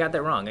sorry. I got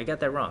that wrong.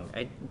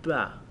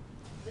 Blah.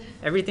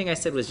 Everything I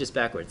said was just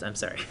backwards. I'm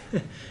sorry.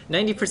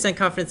 90%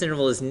 confidence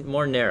interval is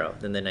more narrow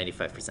than the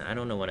 95%. I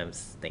don't know what I'm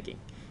thinking.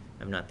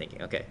 I'm not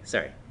thinking. Okay,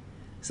 sorry.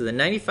 So the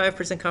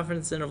 95%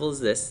 confidence interval is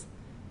this.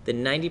 The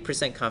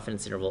 90%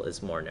 confidence interval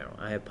is more narrow.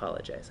 I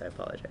apologize,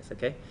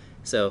 okay?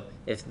 So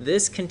if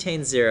this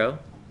contains 0,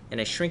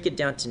 and I shrink it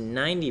down to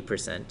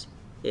 90%,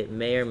 it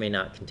may or may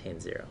not contain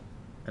 0.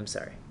 I'm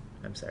sorry,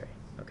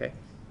 okay?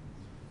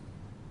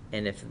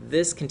 And if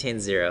this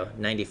contains 0,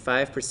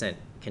 95%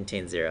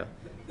 contains 0,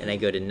 and I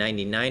go to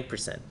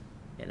 99%,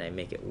 and I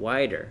make it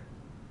wider,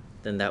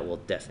 then that will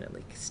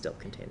definitely still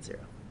contain 0.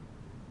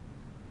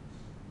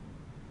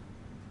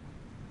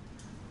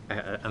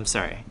 I'm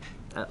sorry.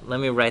 Let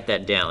me write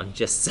that down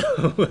just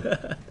so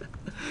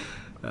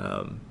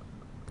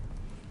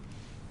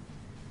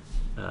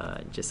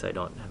just so I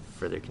don't have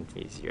further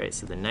confuse you, right?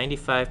 So the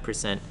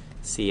 95%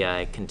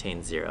 CI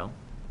contains 0.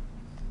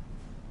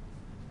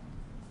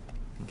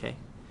 Okay.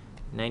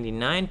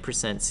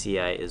 99%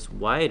 CI is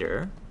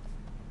wider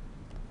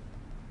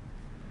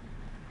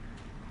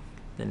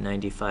than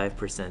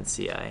 95%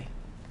 CI.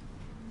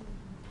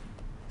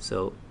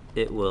 So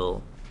it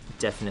will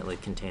definitely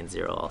contain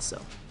 0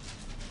 also.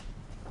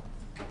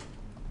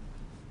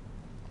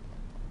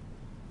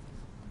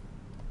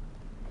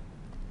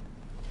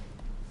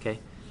 Okay.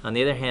 On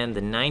the other hand,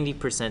 the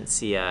 90%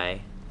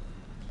 CI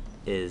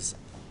is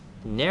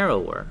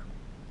narrower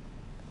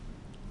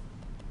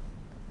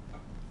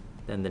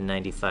than the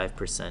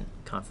 95%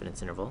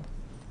 confidence interval.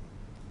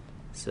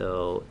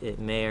 So it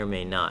may or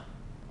may not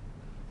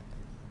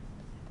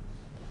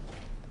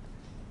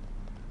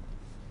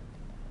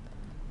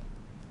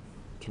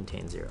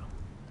contain 0.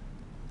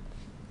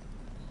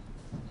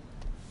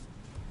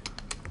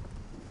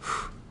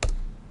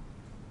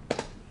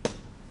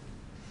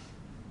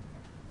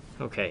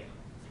 Okay.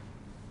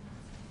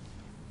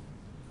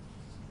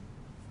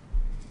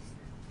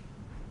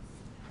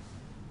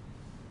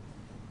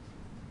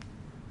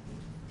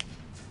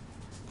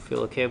 Feel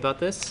okay about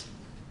this?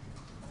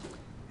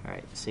 All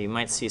right, so you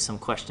might see some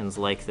questions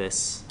like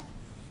this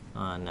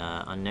on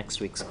next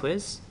week's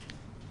quiz.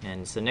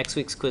 And so next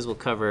week's quiz will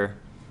cover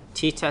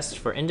t-test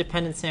for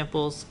independent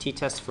samples,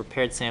 t-test for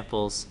paired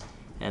samples,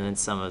 and then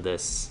some of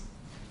this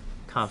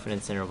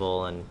confidence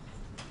interval and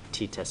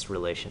t-test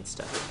relation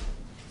stuff.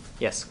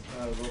 Yes?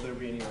 Will there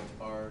be any like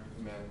R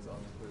commands on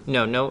the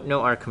quiz?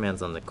 No R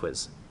commands on the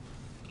quiz.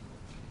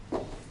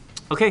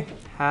 Okay,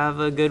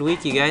 have a good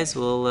week, you guys.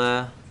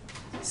 We'll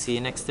see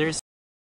you next Thursday.